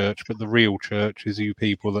beautiful church, but the real church is you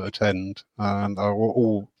people that attend. And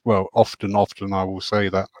often I will say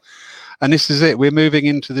that. And this is it. We're moving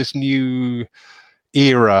into this new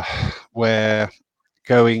era where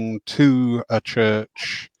going to a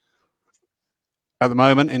church at the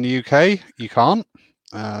moment in the UK, you can't.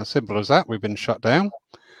 Simple as that. We've been shut down.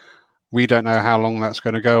 We don't know how long that's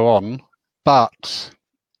going to go on, but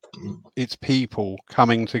it's people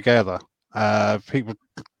coming together. People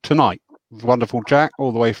tonight, wonderful Jack,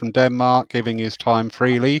 all the way from Denmark, giving his time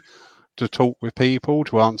freely to talk with people,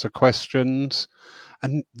 to answer questions.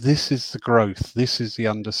 And this is the growth. This is the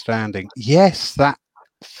understanding. Yes, that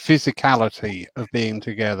physicality of being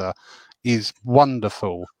together is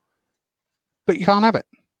wonderful, but you can't have it.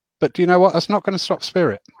 But do you know what? That's not going to stop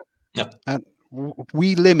spirit. Yep. And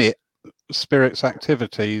we limit spirit's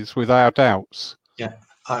activities with our doubts. Yeah,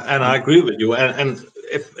 and I agree with you. And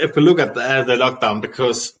if we look at the lockdown,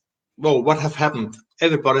 because, well, what have happened?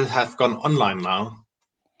 Everybody has gone online now.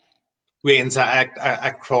 We interact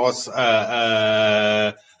across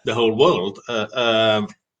the whole world.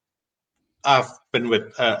 I've been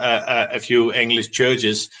with a few English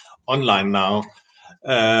churches online now,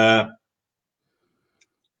 I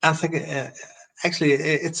think actually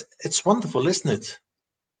it's wonderful, isn't it?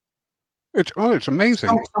 It's amazing.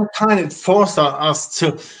 Some kind it forced us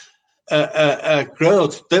to grow,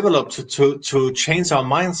 to develop, to change our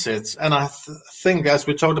mindsets. And I think, as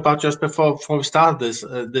we talked about just before we started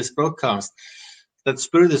this broadcast, that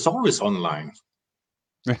spirit is always online.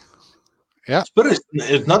 Yeah. Spirit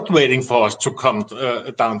is not waiting for us to come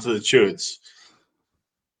down to the church.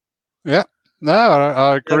 Yeah. No,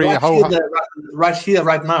 I agree. Right here,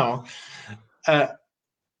 right now.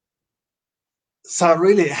 So I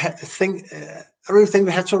really think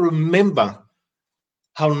we have to remember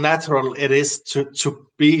how natural it is to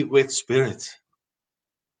be with spirit.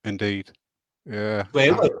 Indeed. Yeah.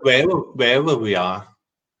 Wherever we are.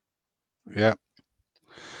 Yeah.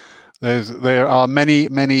 There are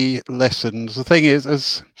many lessons. The thing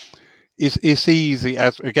is, it's easy,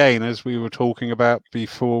 as we were talking about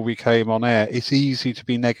before we came on air, it's easy to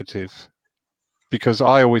be negative, because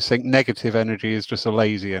I always think negative energy is just a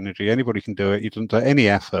lazy energy. Anybody can do it. You don't do any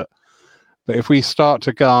effort. But if we start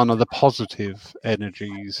to garner the positive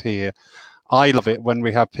energies here, I love it when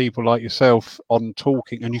we have people like yourself on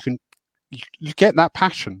talking, and you get that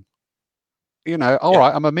passion. You know, all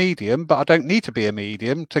right, I'm a medium, but I don't need to be a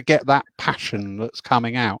medium to get that passion that's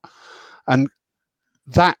coming out. And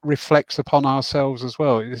that reflects upon ourselves as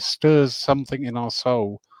well. It stirs something in our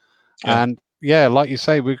soul. Yeah. And yeah, like you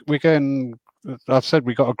say, we're going, I've said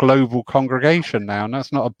we got a global congregation now, and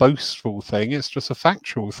that's not a boastful thing. It's just a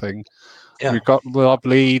factual thing. Yeah. We've got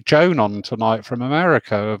lovely Joan on tonight from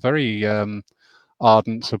America, a very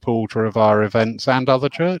ardent supporter of our events and other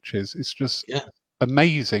churches. It's just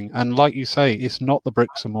amazing. And like you say, it's not the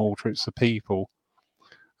bricks and mortar, it's the people.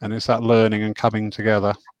 And it's that learning and coming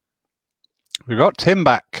together. We've got Tim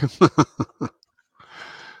back.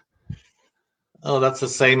 Oh, that's the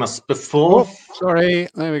same as before. Oh, sorry.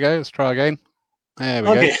 There we go. Let's try again. There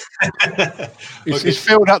we go. He's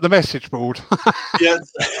filled up the message board.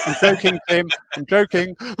 Yes. I'm joking, Tim. I'm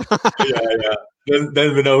joking. Yeah.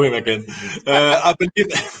 Then we know him again. I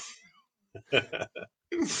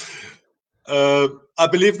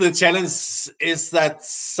believe the challenge is that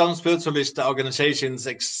some spiritualist organizations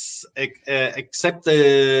accept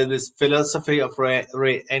this philosophy of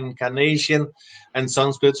reincarnation, and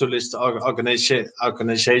some spiritualist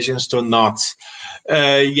organizations do not.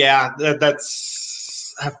 That's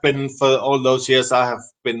have been for all those years I have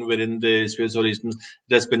been within the spiritualism.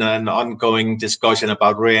 There's been an ongoing discussion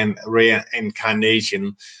about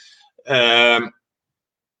reincarnation.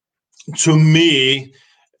 To me,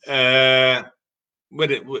 if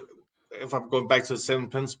I'm going back to the seven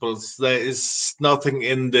principles, there is nothing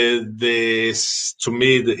in in the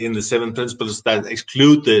seven principles that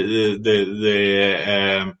exclude the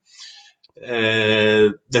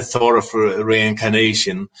thought of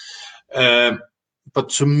reincarnation. But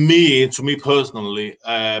to me personally,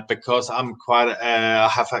 because I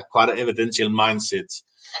have quite an evidential mindset.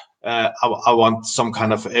 I want some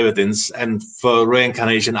kind of evidence, and for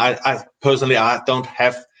reincarnation, I personally don't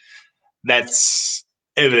have that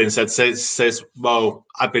evidence that says, well,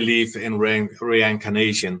 I believe in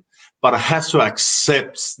reincarnation, but I have to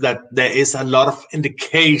accept that there is a lot of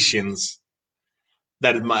indications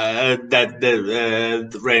that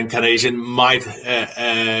the reincarnation might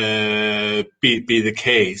be the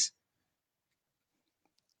case.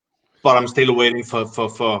 But I'm still waiting for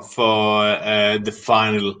the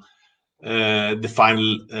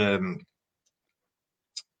final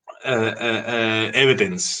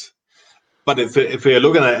evidence. But if we're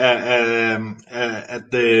looking at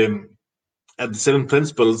the seven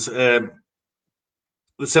principles, the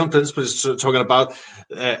seven principles is talking about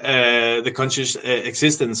the conscious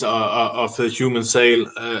existence of the human soul,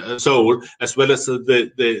 as well as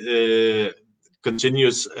the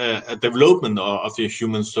continuous development of the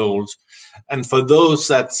human souls. And for those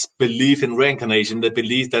that believe in reincarnation, they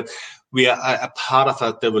believe that we are a part of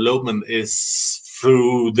that development is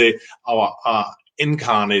through our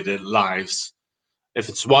incarnated lives. If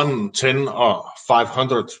it's 1, 10, or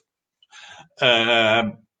 500.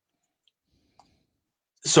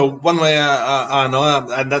 So one way I know,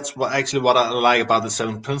 and that's actually what I like about the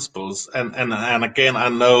seven principles. And again, I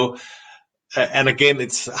know, and again,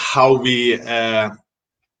 it's how we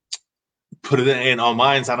put it in our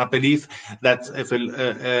minds. And I believe that if we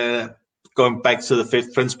going back to the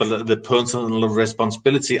fifth principle, the personal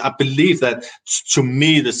responsibility, I believe that to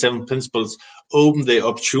me, the seven principles open the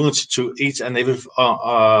opportunity to each and every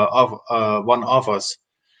one of us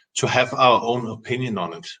to have our own opinion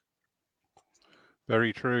on it.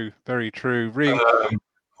 Very true. Very true.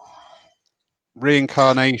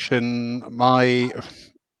 Reincarnation,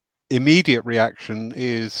 immediate reaction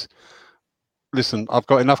is, listen, I've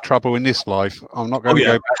got enough trouble in this life. I'm not going to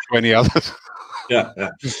go back to any others. Yeah.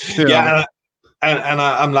 And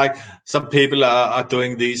I'm like, some people are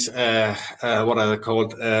doing these, what are they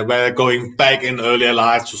called? Where they're going back in earlier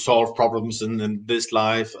life to solve problems in this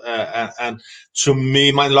life. And to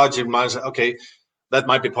me, my logic might say, okay, that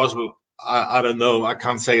might be possible. I don't know. I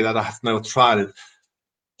can't say that. I have never tried it.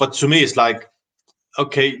 But to me, it's like,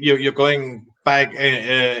 okay, you're going back.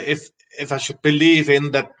 If I should believe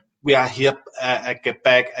in that we are here, get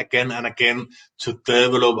back again and again to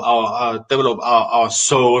develop our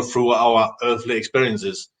soul through our earthly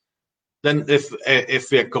experiences. Then,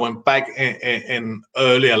 if we are going back in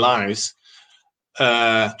earlier lives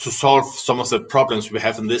to solve some of the problems we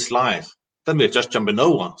have in this life, then we're just jumping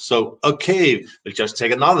over. So, okay, we'll just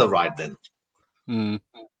take another ride then,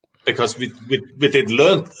 because we did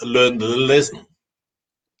learn the lesson.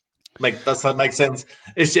 Does that make sense?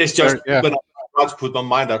 It's just when I try to put my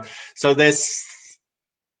mind out. So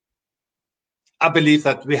I believe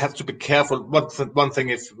that we have to be careful. One thing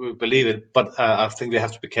if we believe it, but I think we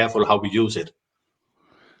have to be careful how we use it.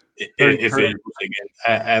 If we're using it,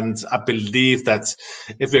 and I believe that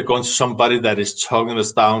if we're going to somebody that is talking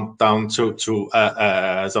us down to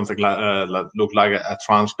something like look like a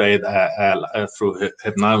trance state through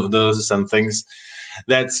hypnosis and things,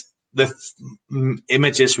 that's the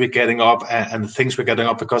images we're getting up and the things we're getting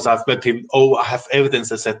up, because I've met people, I have evidence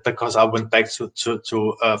that said because I went back to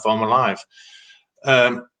former life.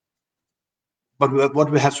 But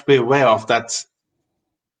what we have to be aware of, that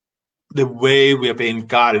the way we are being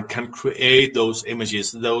guided can create those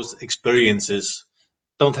images, those experiences.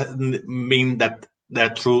 Don't mean that they're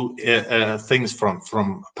true things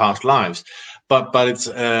from past lives, but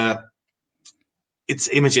it's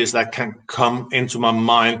images that can come into my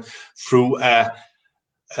mind through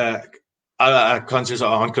conscious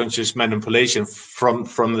or unconscious manipulation from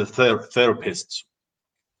the therapists.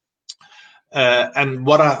 And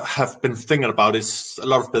what I have been thinking about is a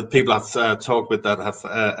lot of the people I've talked with that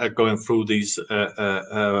have going through these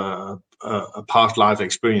past life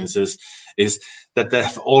experiences is that there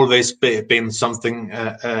have always been something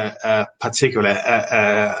particular.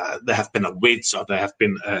 There have been a witch, or there have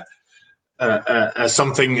been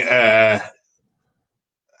something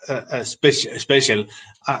special.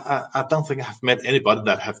 I don't think I've met anybody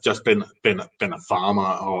that have just been a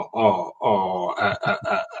farmer or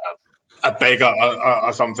a beggar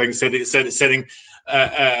or something, sitting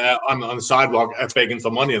on the sidewalk begging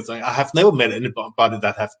for money. I have never met anybody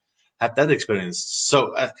that have had that experience.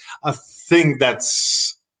 So I think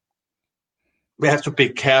that's, we have to be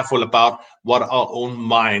careful about what our own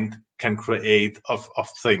mind can create of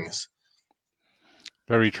things.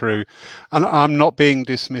 Very true. And I'm not being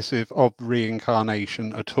dismissive of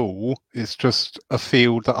reincarnation at all. It's just a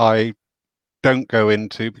field that I don't go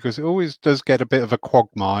into, because it always does get a bit of a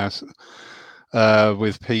quagmire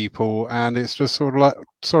with people, and it's just sort of like,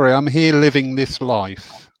 sorry, I'm here living this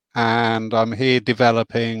life, and I'm here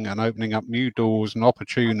developing and opening up new doors and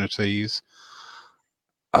opportunities.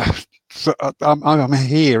 So I'm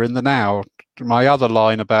here in the now. My other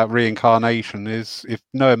line about reincarnation is, if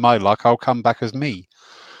knowing my luck, I'll come back as me.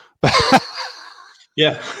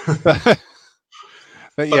 Yeah.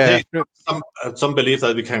 But yeah, some believe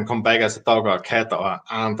that we can come back as a dog or a cat or an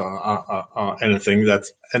ant or anything. That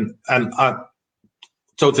and I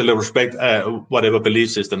totally respect whatever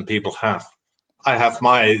belief system people have. I have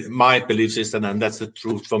my belief system, and that's the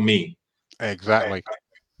truth for me. Exactly.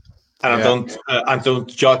 And I don't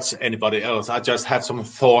judge anybody else. I just have some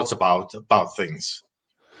thoughts about things,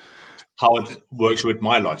 how it works with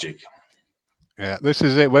my logic. Yeah, this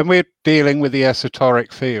is it. When we're dealing with the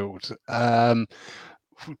esoteric field,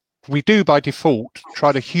 we do by default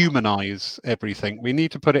try to humanize everything. We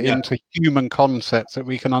need to put it into human concepts that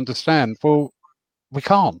we can understand. Well, we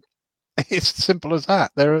can't. It's as simple as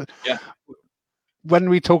that. When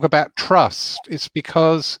we talk about trust, it's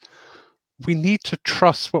because we need to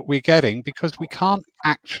trust what we're getting, because we can't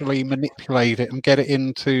actually manipulate it and get it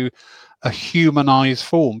into a humanized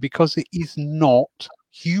form, because it is not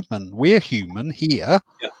human. We're human here.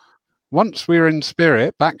 Once we're in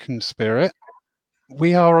spirit, back in spirit,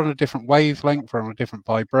 we are on a different wavelength, we're on a different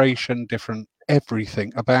vibration, different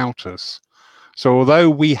everything about us. So although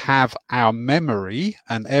we have our memory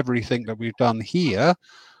and everything that we've done here,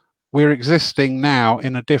 we're existing now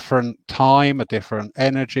in a different time, a different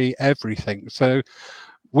energy, everything. So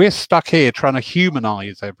we're stuck here trying to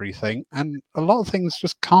humanize everything, and a lot of things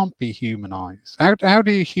just can't be humanized. How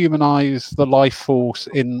do you humanize the life force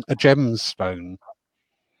in a gemstone?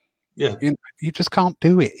 Yeah, you just can't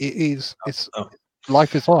do it. It's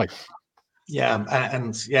life is life.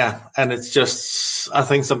 And it's just, I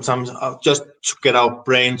think sometimes just to get our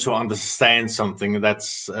brain to understand something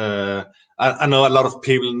that's I know a lot of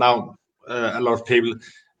people now,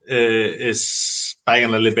 is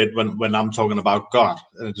banging a little bit when I'm talking about God.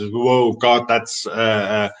 Just, whoa, God, that's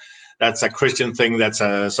a Christian thing, that's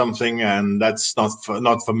something, and that's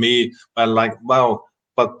not for me. But like, wow,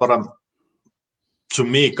 but to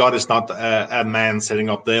me, God is not a man sitting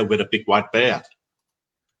up there with a big white beard.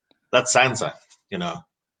 That's Sansa, you know.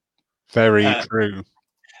 Very true.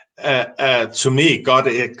 To me, God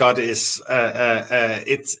is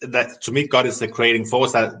it's that. To me, God is the creating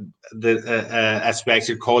force, that as we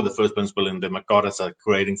actually call the first principle in them, God as a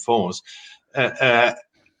creating force, and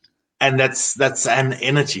that's an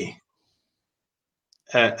energy.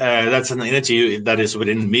 That's an energy that is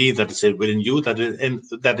within me, that is within you,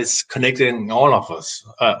 that is connecting all of us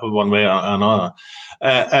one way or another,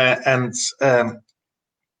 and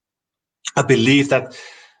I believe that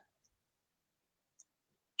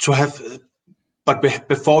to have. But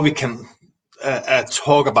before we can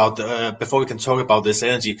talk about this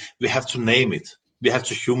energy, we have to name it. We have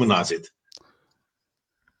to humanize it.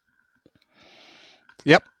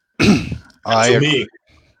 Yep. To me,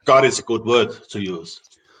 God is a good word to use.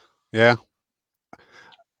 Yeah.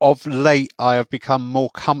 Of late, I have become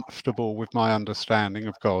more comfortable with my understanding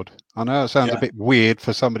of God. I know it sounds a bit weird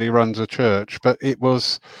for somebody who runs a church, but it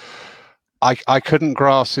was. I couldn't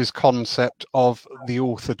grasp his concept of the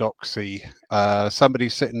orthodoxy. Somebody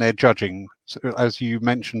sitting there judging, as you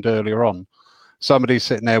mentioned earlier on. Somebody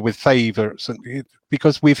sitting there with favours,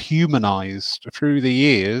 because we've humanized through the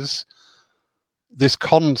years. This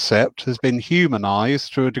concept has been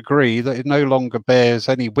humanized to a degree that it no longer bears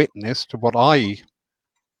any witness to what I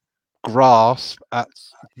grasp at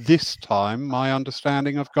this time, my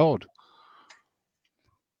understanding of God.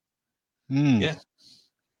 Yeah.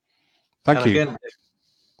 Thank you. Again,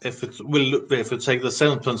 if we take the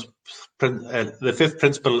fifth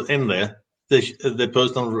principle in there, the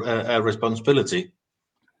personal responsibility,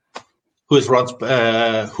 who is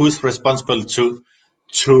responsible to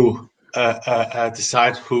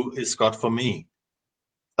decide who is God for me?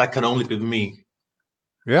 That can only be me.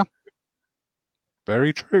 Yeah.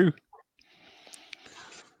 Very true.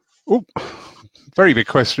 Oh, very big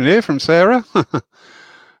question here from Sarah.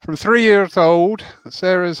 From 3 years old,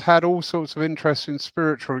 Sarah's had all sorts of interesting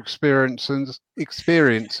spiritual experiences,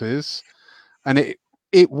 and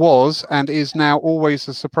it was and is now always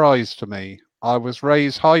a surprise to me. I was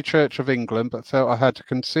raised High Church of England, but felt I had to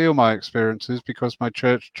conceal my experiences because my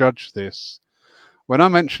church judged this. When I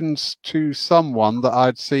mentioned to someone that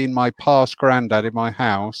I'd seen my past granddad in my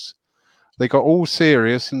house, they got all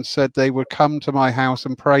serious and said they would come to my house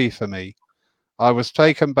and pray for me. I was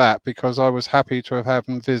taken back because I was happy to have had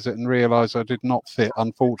him visit and realised I did not fit,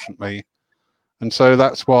 unfortunately. And so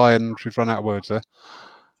that's why, and we've run out of words there.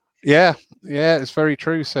 Yeah, it's very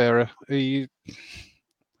true, Sarah. Years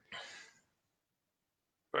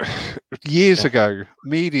ago,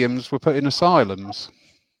 mediums were put in asylums.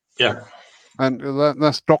 Yeah. And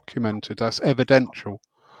that's documented, that's evidential.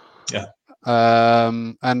 Yeah.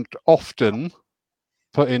 And often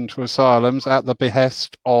put into asylums at the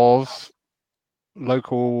behest of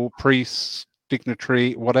local priests,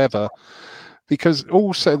 dignitary, whatever, because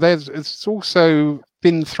also it's also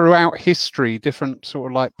been throughout history different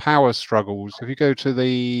sort of like power struggles. If you go to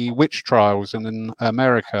the witch trials in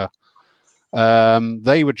America,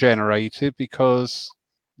 they were generated because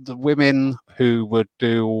the women who would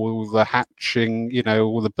do all the hatching,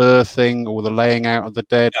 all the birthing, all the laying out of the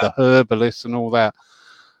dead, the herbalists and all that,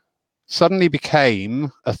 suddenly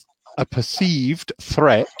became a perceived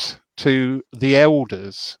threat to the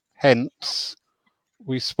elders. Hence,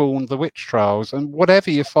 we spawned the witch trials. And whatever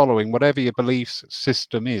you're following, whatever your belief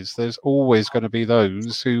system is, there's always going to be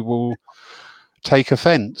those who will take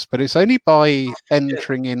offense. But it's only by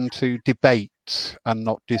entering into debate and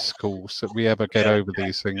not discourse that we ever get over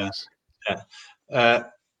these things.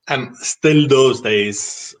 And still those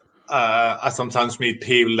days, I sometimes meet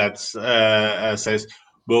people that says,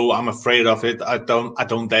 well, I'm afraid of it. I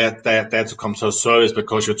don't dare to come to a service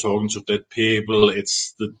because you're talking to dead people.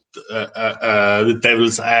 It's the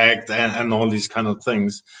devil's act and all these kind of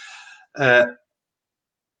things. And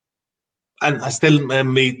I still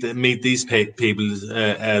meet these people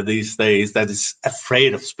these days that is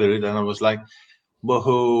afraid of spirit. And I was like,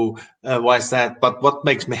 whoa, why is that? But what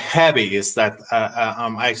makes me happy is that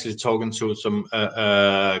I'm actually talking to some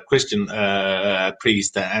Christian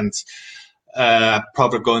priest, and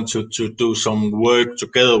probably going to do some work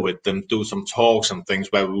together with them, do some talks and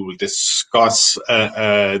things where we will discuss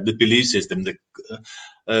the belief system, the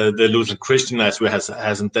Lutheran Christian as we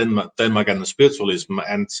has in Denmark and the spiritualism,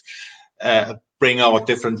 and bring our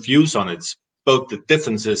different views on it, both the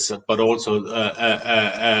differences, but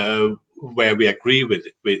also where we agree with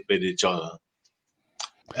each other.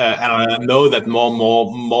 And I know that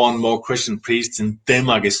more and more Christian priests in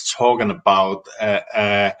Denmark is talking about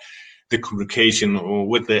the communication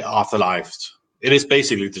with the afterlife. It is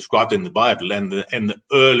basically described in the Bible, and in the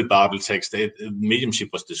early Bible text, mediumship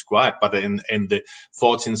was described, but in the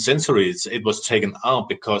 14th century, it was taken out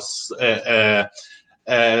because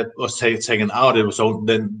taken out. It was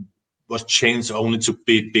then was changed only to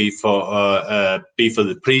be for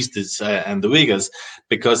the priests and the vicars,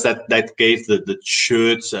 because that gave the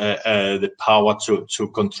church the power to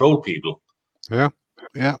control people. Yeah.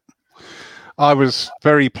 I was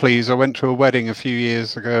very pleased. I went to a wedding a few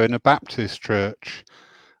years ago in a Baptist church,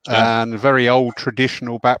 and a very old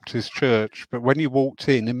traditional Baptist church. But when you walked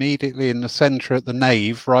in, immediately in the centre at the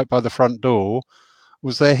nave, right by the front door,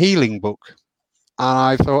 was their healing book. And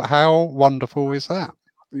I thought, how wonderful is that?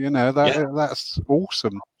 That's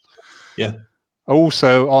awesome. Yeah.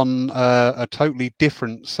 Also, on a totally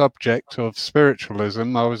different subject of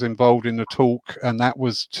spiritualism, I was involved in a talk, and that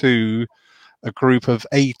was to a group of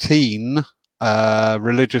 18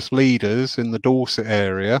 religious leaders in the Dorset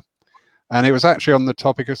area, and it was actually on the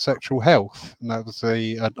topic of sexual health, and that was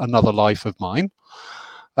another life of mine.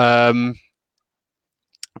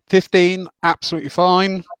 15 absolutely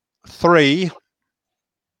fine, 3.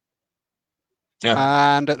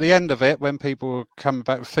 Yeah. And at the end of it, when people were coming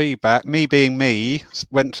back with feedback, me being me,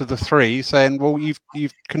 went to the 3 saying, well, you've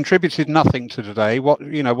contributed nothing to today. What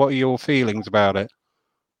are your feelings about it?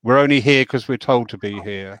 We're only here because we're told to be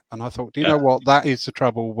here. And I thought, do you know what? That is the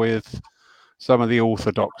trouble with some of the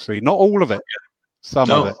orthodoxy. Not all of it. Some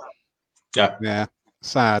of it. Yeah.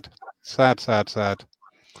 Sad.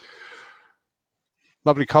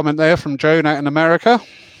 Lovely comment there from Joan out in America.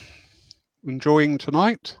 Enjoying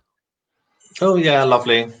tonight. Oh yeah,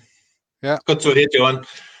 lovely. Yeah. Good to hear, Joan.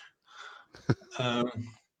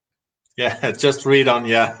 Yeah, just read on.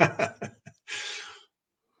 Yeah.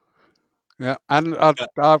 Yeah, and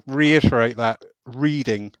I'll reiterate that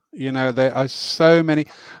reading. There are there's so many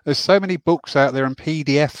books out there in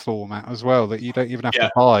PDF format as well that you don't even have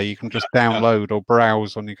to buy. You can just download or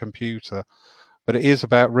browse on your computer. But it is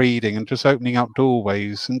about reading and just opening up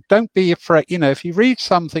doorways. And don't be afraid. If you read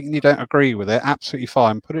something and you don't agree with it, absolutely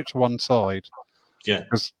fine. Put it to one side. Yeah.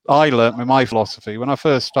 Because I learnt with my philosophy when I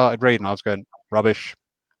first started reading, I was going rubbish.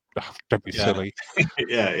 Oh, don't be silly.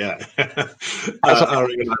 Yeah. I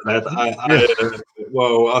realize that. I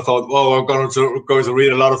thought, I'm going to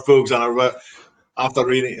read a lot of books, and after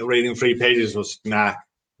reading 3 pages was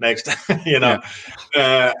next.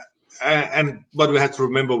 And what we have to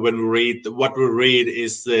remember when we read, what we read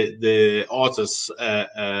is the author's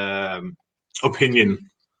opinion.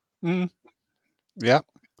 Yeah.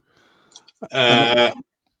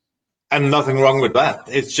 And nothing wrong with that.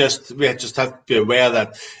 It's just we just have to be aware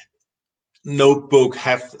that no book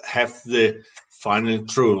have the final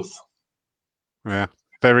truth. Yeah,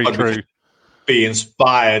 very true. Be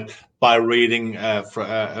inspired by reading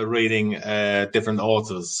different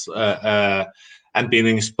authors and being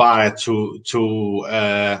inspired to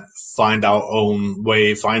find our own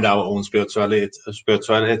way, find our own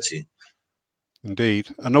spirituality.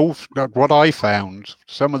 Indeed. And also, what I found,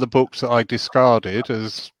 some of the books that I discarded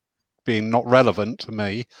as being not relevant to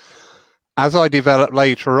me, as I developed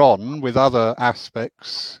later on with other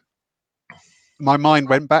aspects, my mind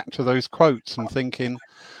went back to those quotes and thinking,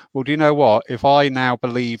 well, do you know what? If I now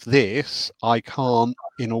believe this, I can't,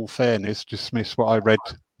 in all fairness, dismiss what I read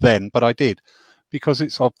then, but I did, because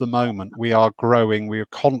it's of the moment. We are growing, we are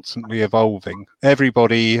constantly evolving.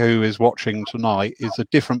 Everybody who is watching tonight is a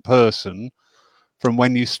different person from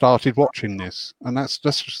when you started watching this, and that's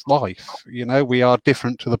just life. We are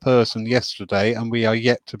different to the person yesterday, and we are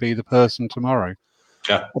yet to be the person tomorrow.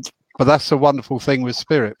 Yeah. But that's the wonderful thing with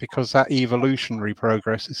spirit, because that evolutionary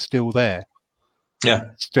progress is still there.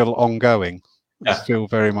 Yeah. Still ongoing. Yeah. Still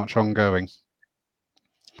very much ongoing.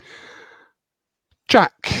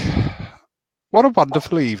 Jack, what a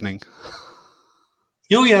wonderful evening.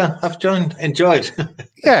 Oh yeah, I've enjoyed.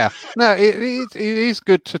 Yeah, no, it is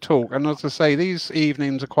good to talk, and as I say, these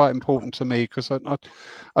evenings are quite important to me, because I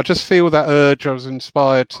just feel that urge. I was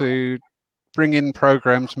inspired to bring in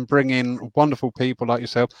programs and bring in wonderful people like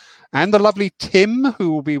yourself, and the lovely Tim,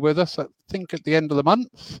 who will be with us, I think, at the end of the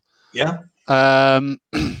month. Yeah.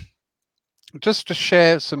 Just to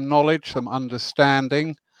share some knowledge, some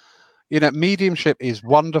understanding. mediumship is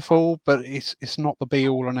wonderful, but it's not the be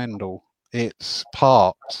all and end all. It's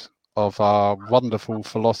part of our wonderful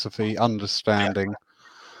philosophy, understanding,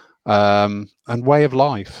 and way of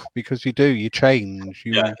life, because you change,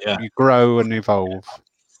 you grow and evolve.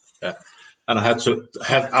 Yeah, and I had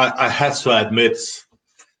to admit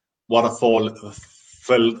what I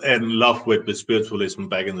fell in love with spiritualism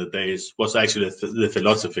back in the days was actually the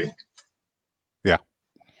philosophy. Yeah,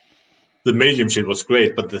 the mediumship was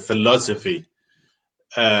great, but the philosophy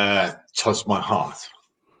touched my heart.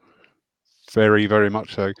 Very, very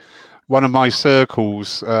much so. One of my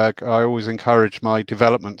circles, I always encourage my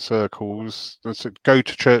development circles to go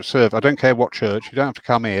to church service. I don't care what church, you don't have to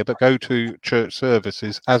come here, but go to church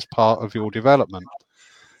services as part of your development.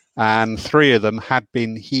 And 3 of them had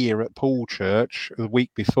been here at Paul Church the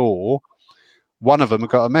week before. One of them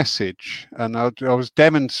got a message, and I was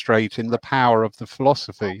demonstrating the power of the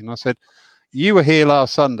philosophy. And I said, "You were here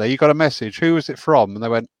last Sunday, you got a message. Who was it from?" And they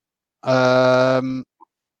went, "I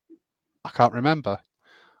can't remember."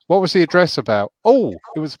 "What was the address about?" "Oh,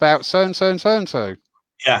 it was about so and so and so and so."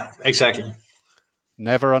 Yeah, exactly.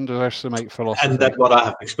 Never underestimate philosophy. And that's what I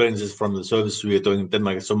have experienced from the service we are doing in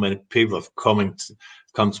Denmark. So many people have come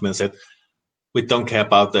to me and said, "We don't care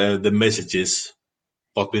about the messages,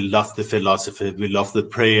 but we love the philosophy, we love the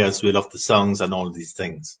prayers, we love the songs and all these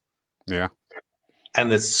things." Yeah.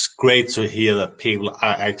 And it's great to hear that people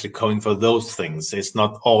are actually coming for those things. It's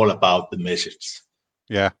not all about the message.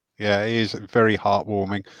 Yeah, it is very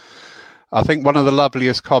heartwarming. I think one of the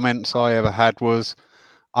loveliest comments I ever had was,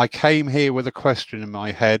 "I came here with a question in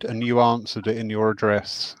my head and you answered it in your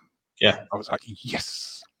address." Yeah. I was like, yes.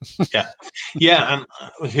 Yeah, and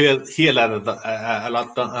we hear that a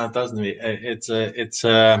lot, doesn't we?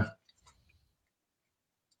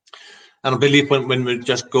 And I believe when we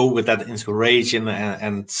just go with that inspiration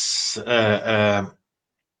and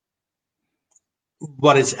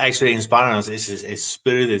what is actually inspiring us is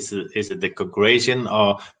spirit, is a decoration,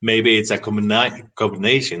 or maybe it's a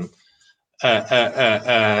combination,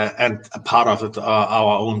 and a part of it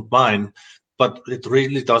our own mind. But it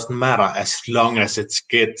really doesn't matter as long as it's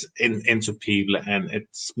into people and it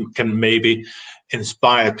can maybe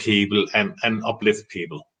inspire people and uplift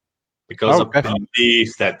people. Because I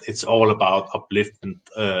believe that it's all about upliftment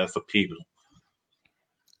for people.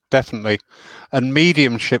 Definitely. And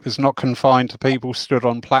mediumship is not confined to people stood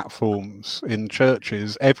on platforms in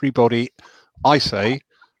churches. Everybody, I say,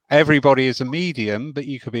 everybody is a medium, but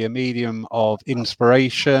you could be a medium of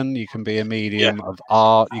inspiration, you can be a medium of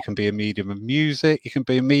art, you can be a medium of music, you can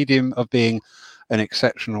be a medium of being an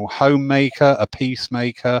exceptional homemaker, a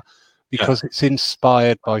peacemaker, because it's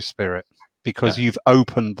inspired by spirit, because you've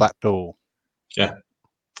opened that door. Yeah,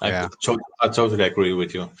 I totally agree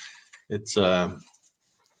with you. It's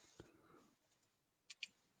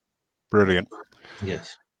brilliant.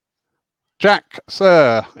 Yes. Jack,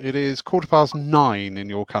 sir, it is 9:15 in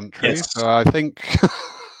your country. Yes. So I think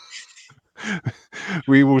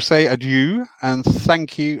we will say adieu and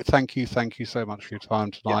thank you so much for your time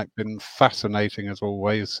tonight. Been fascinating as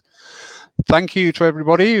always. Thank you to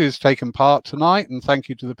everybody who's taken part tonight, and thank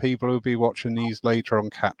you to the people who'll be watching these later on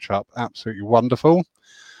catch up. Absolutely wonderful.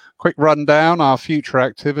 Quick rundown, our future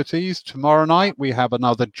activities. Tomorrow night, we have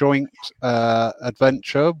another joint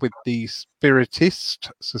adventure with the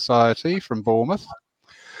Spiritist Society from Bournemouth.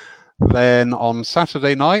 Then on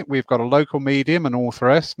Saturday night, we've got a local medium and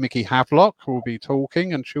authoress, Mickey Havelock, who will be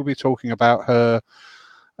talking, and she'll be talking about her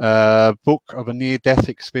book of a near-death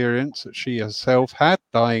experience that she herself had,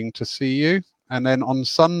 Dying to See You. And then on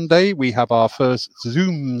Sunday, we have our first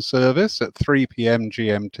Zoom service at 3 p.m.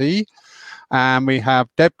 GMT. And we have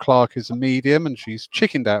Deb Clark as a medium, and she's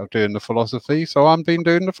chickened out of doing the philosophy, so I've been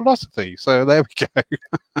doing the philosophy. So there we go.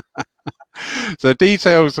 So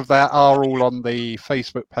details of that are all on the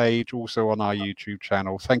Facebook page, also on our YouTube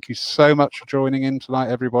channel. Thank you so much for joining in tonight,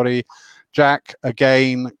 everybody. Jack,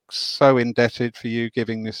 again, so indebted for you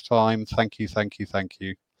giving this time. Thank you.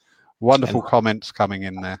 Wonderful comments coming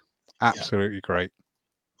in there. Absolutely great.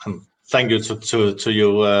 And thank you to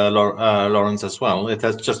you, Lawrence, as well. It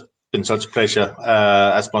has just been such a pleasure,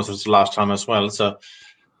 as much as the last time as well. So,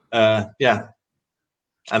 yeah,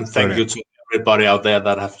 and thank you to everybody out there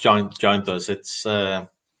that have joined us. It's enjoy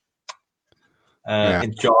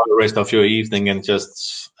the rest of your evening and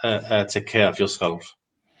just take care of yourself.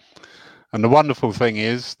 And the wonderful thing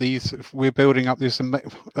is, we're building up this.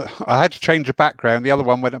 I had to change the background. The other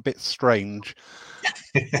one went a bit strange,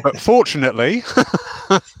 but fortunately.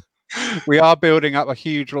 We are building up a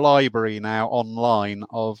huge library now online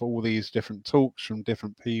of all these different talks from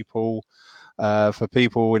different people. for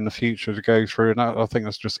people in the future to go through. And I think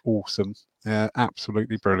that's just awesome. Yeah,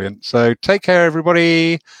 absolutely brilliant. So take care,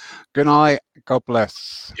 everybody. Good night. God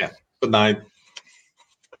bless. Yeah. Good night.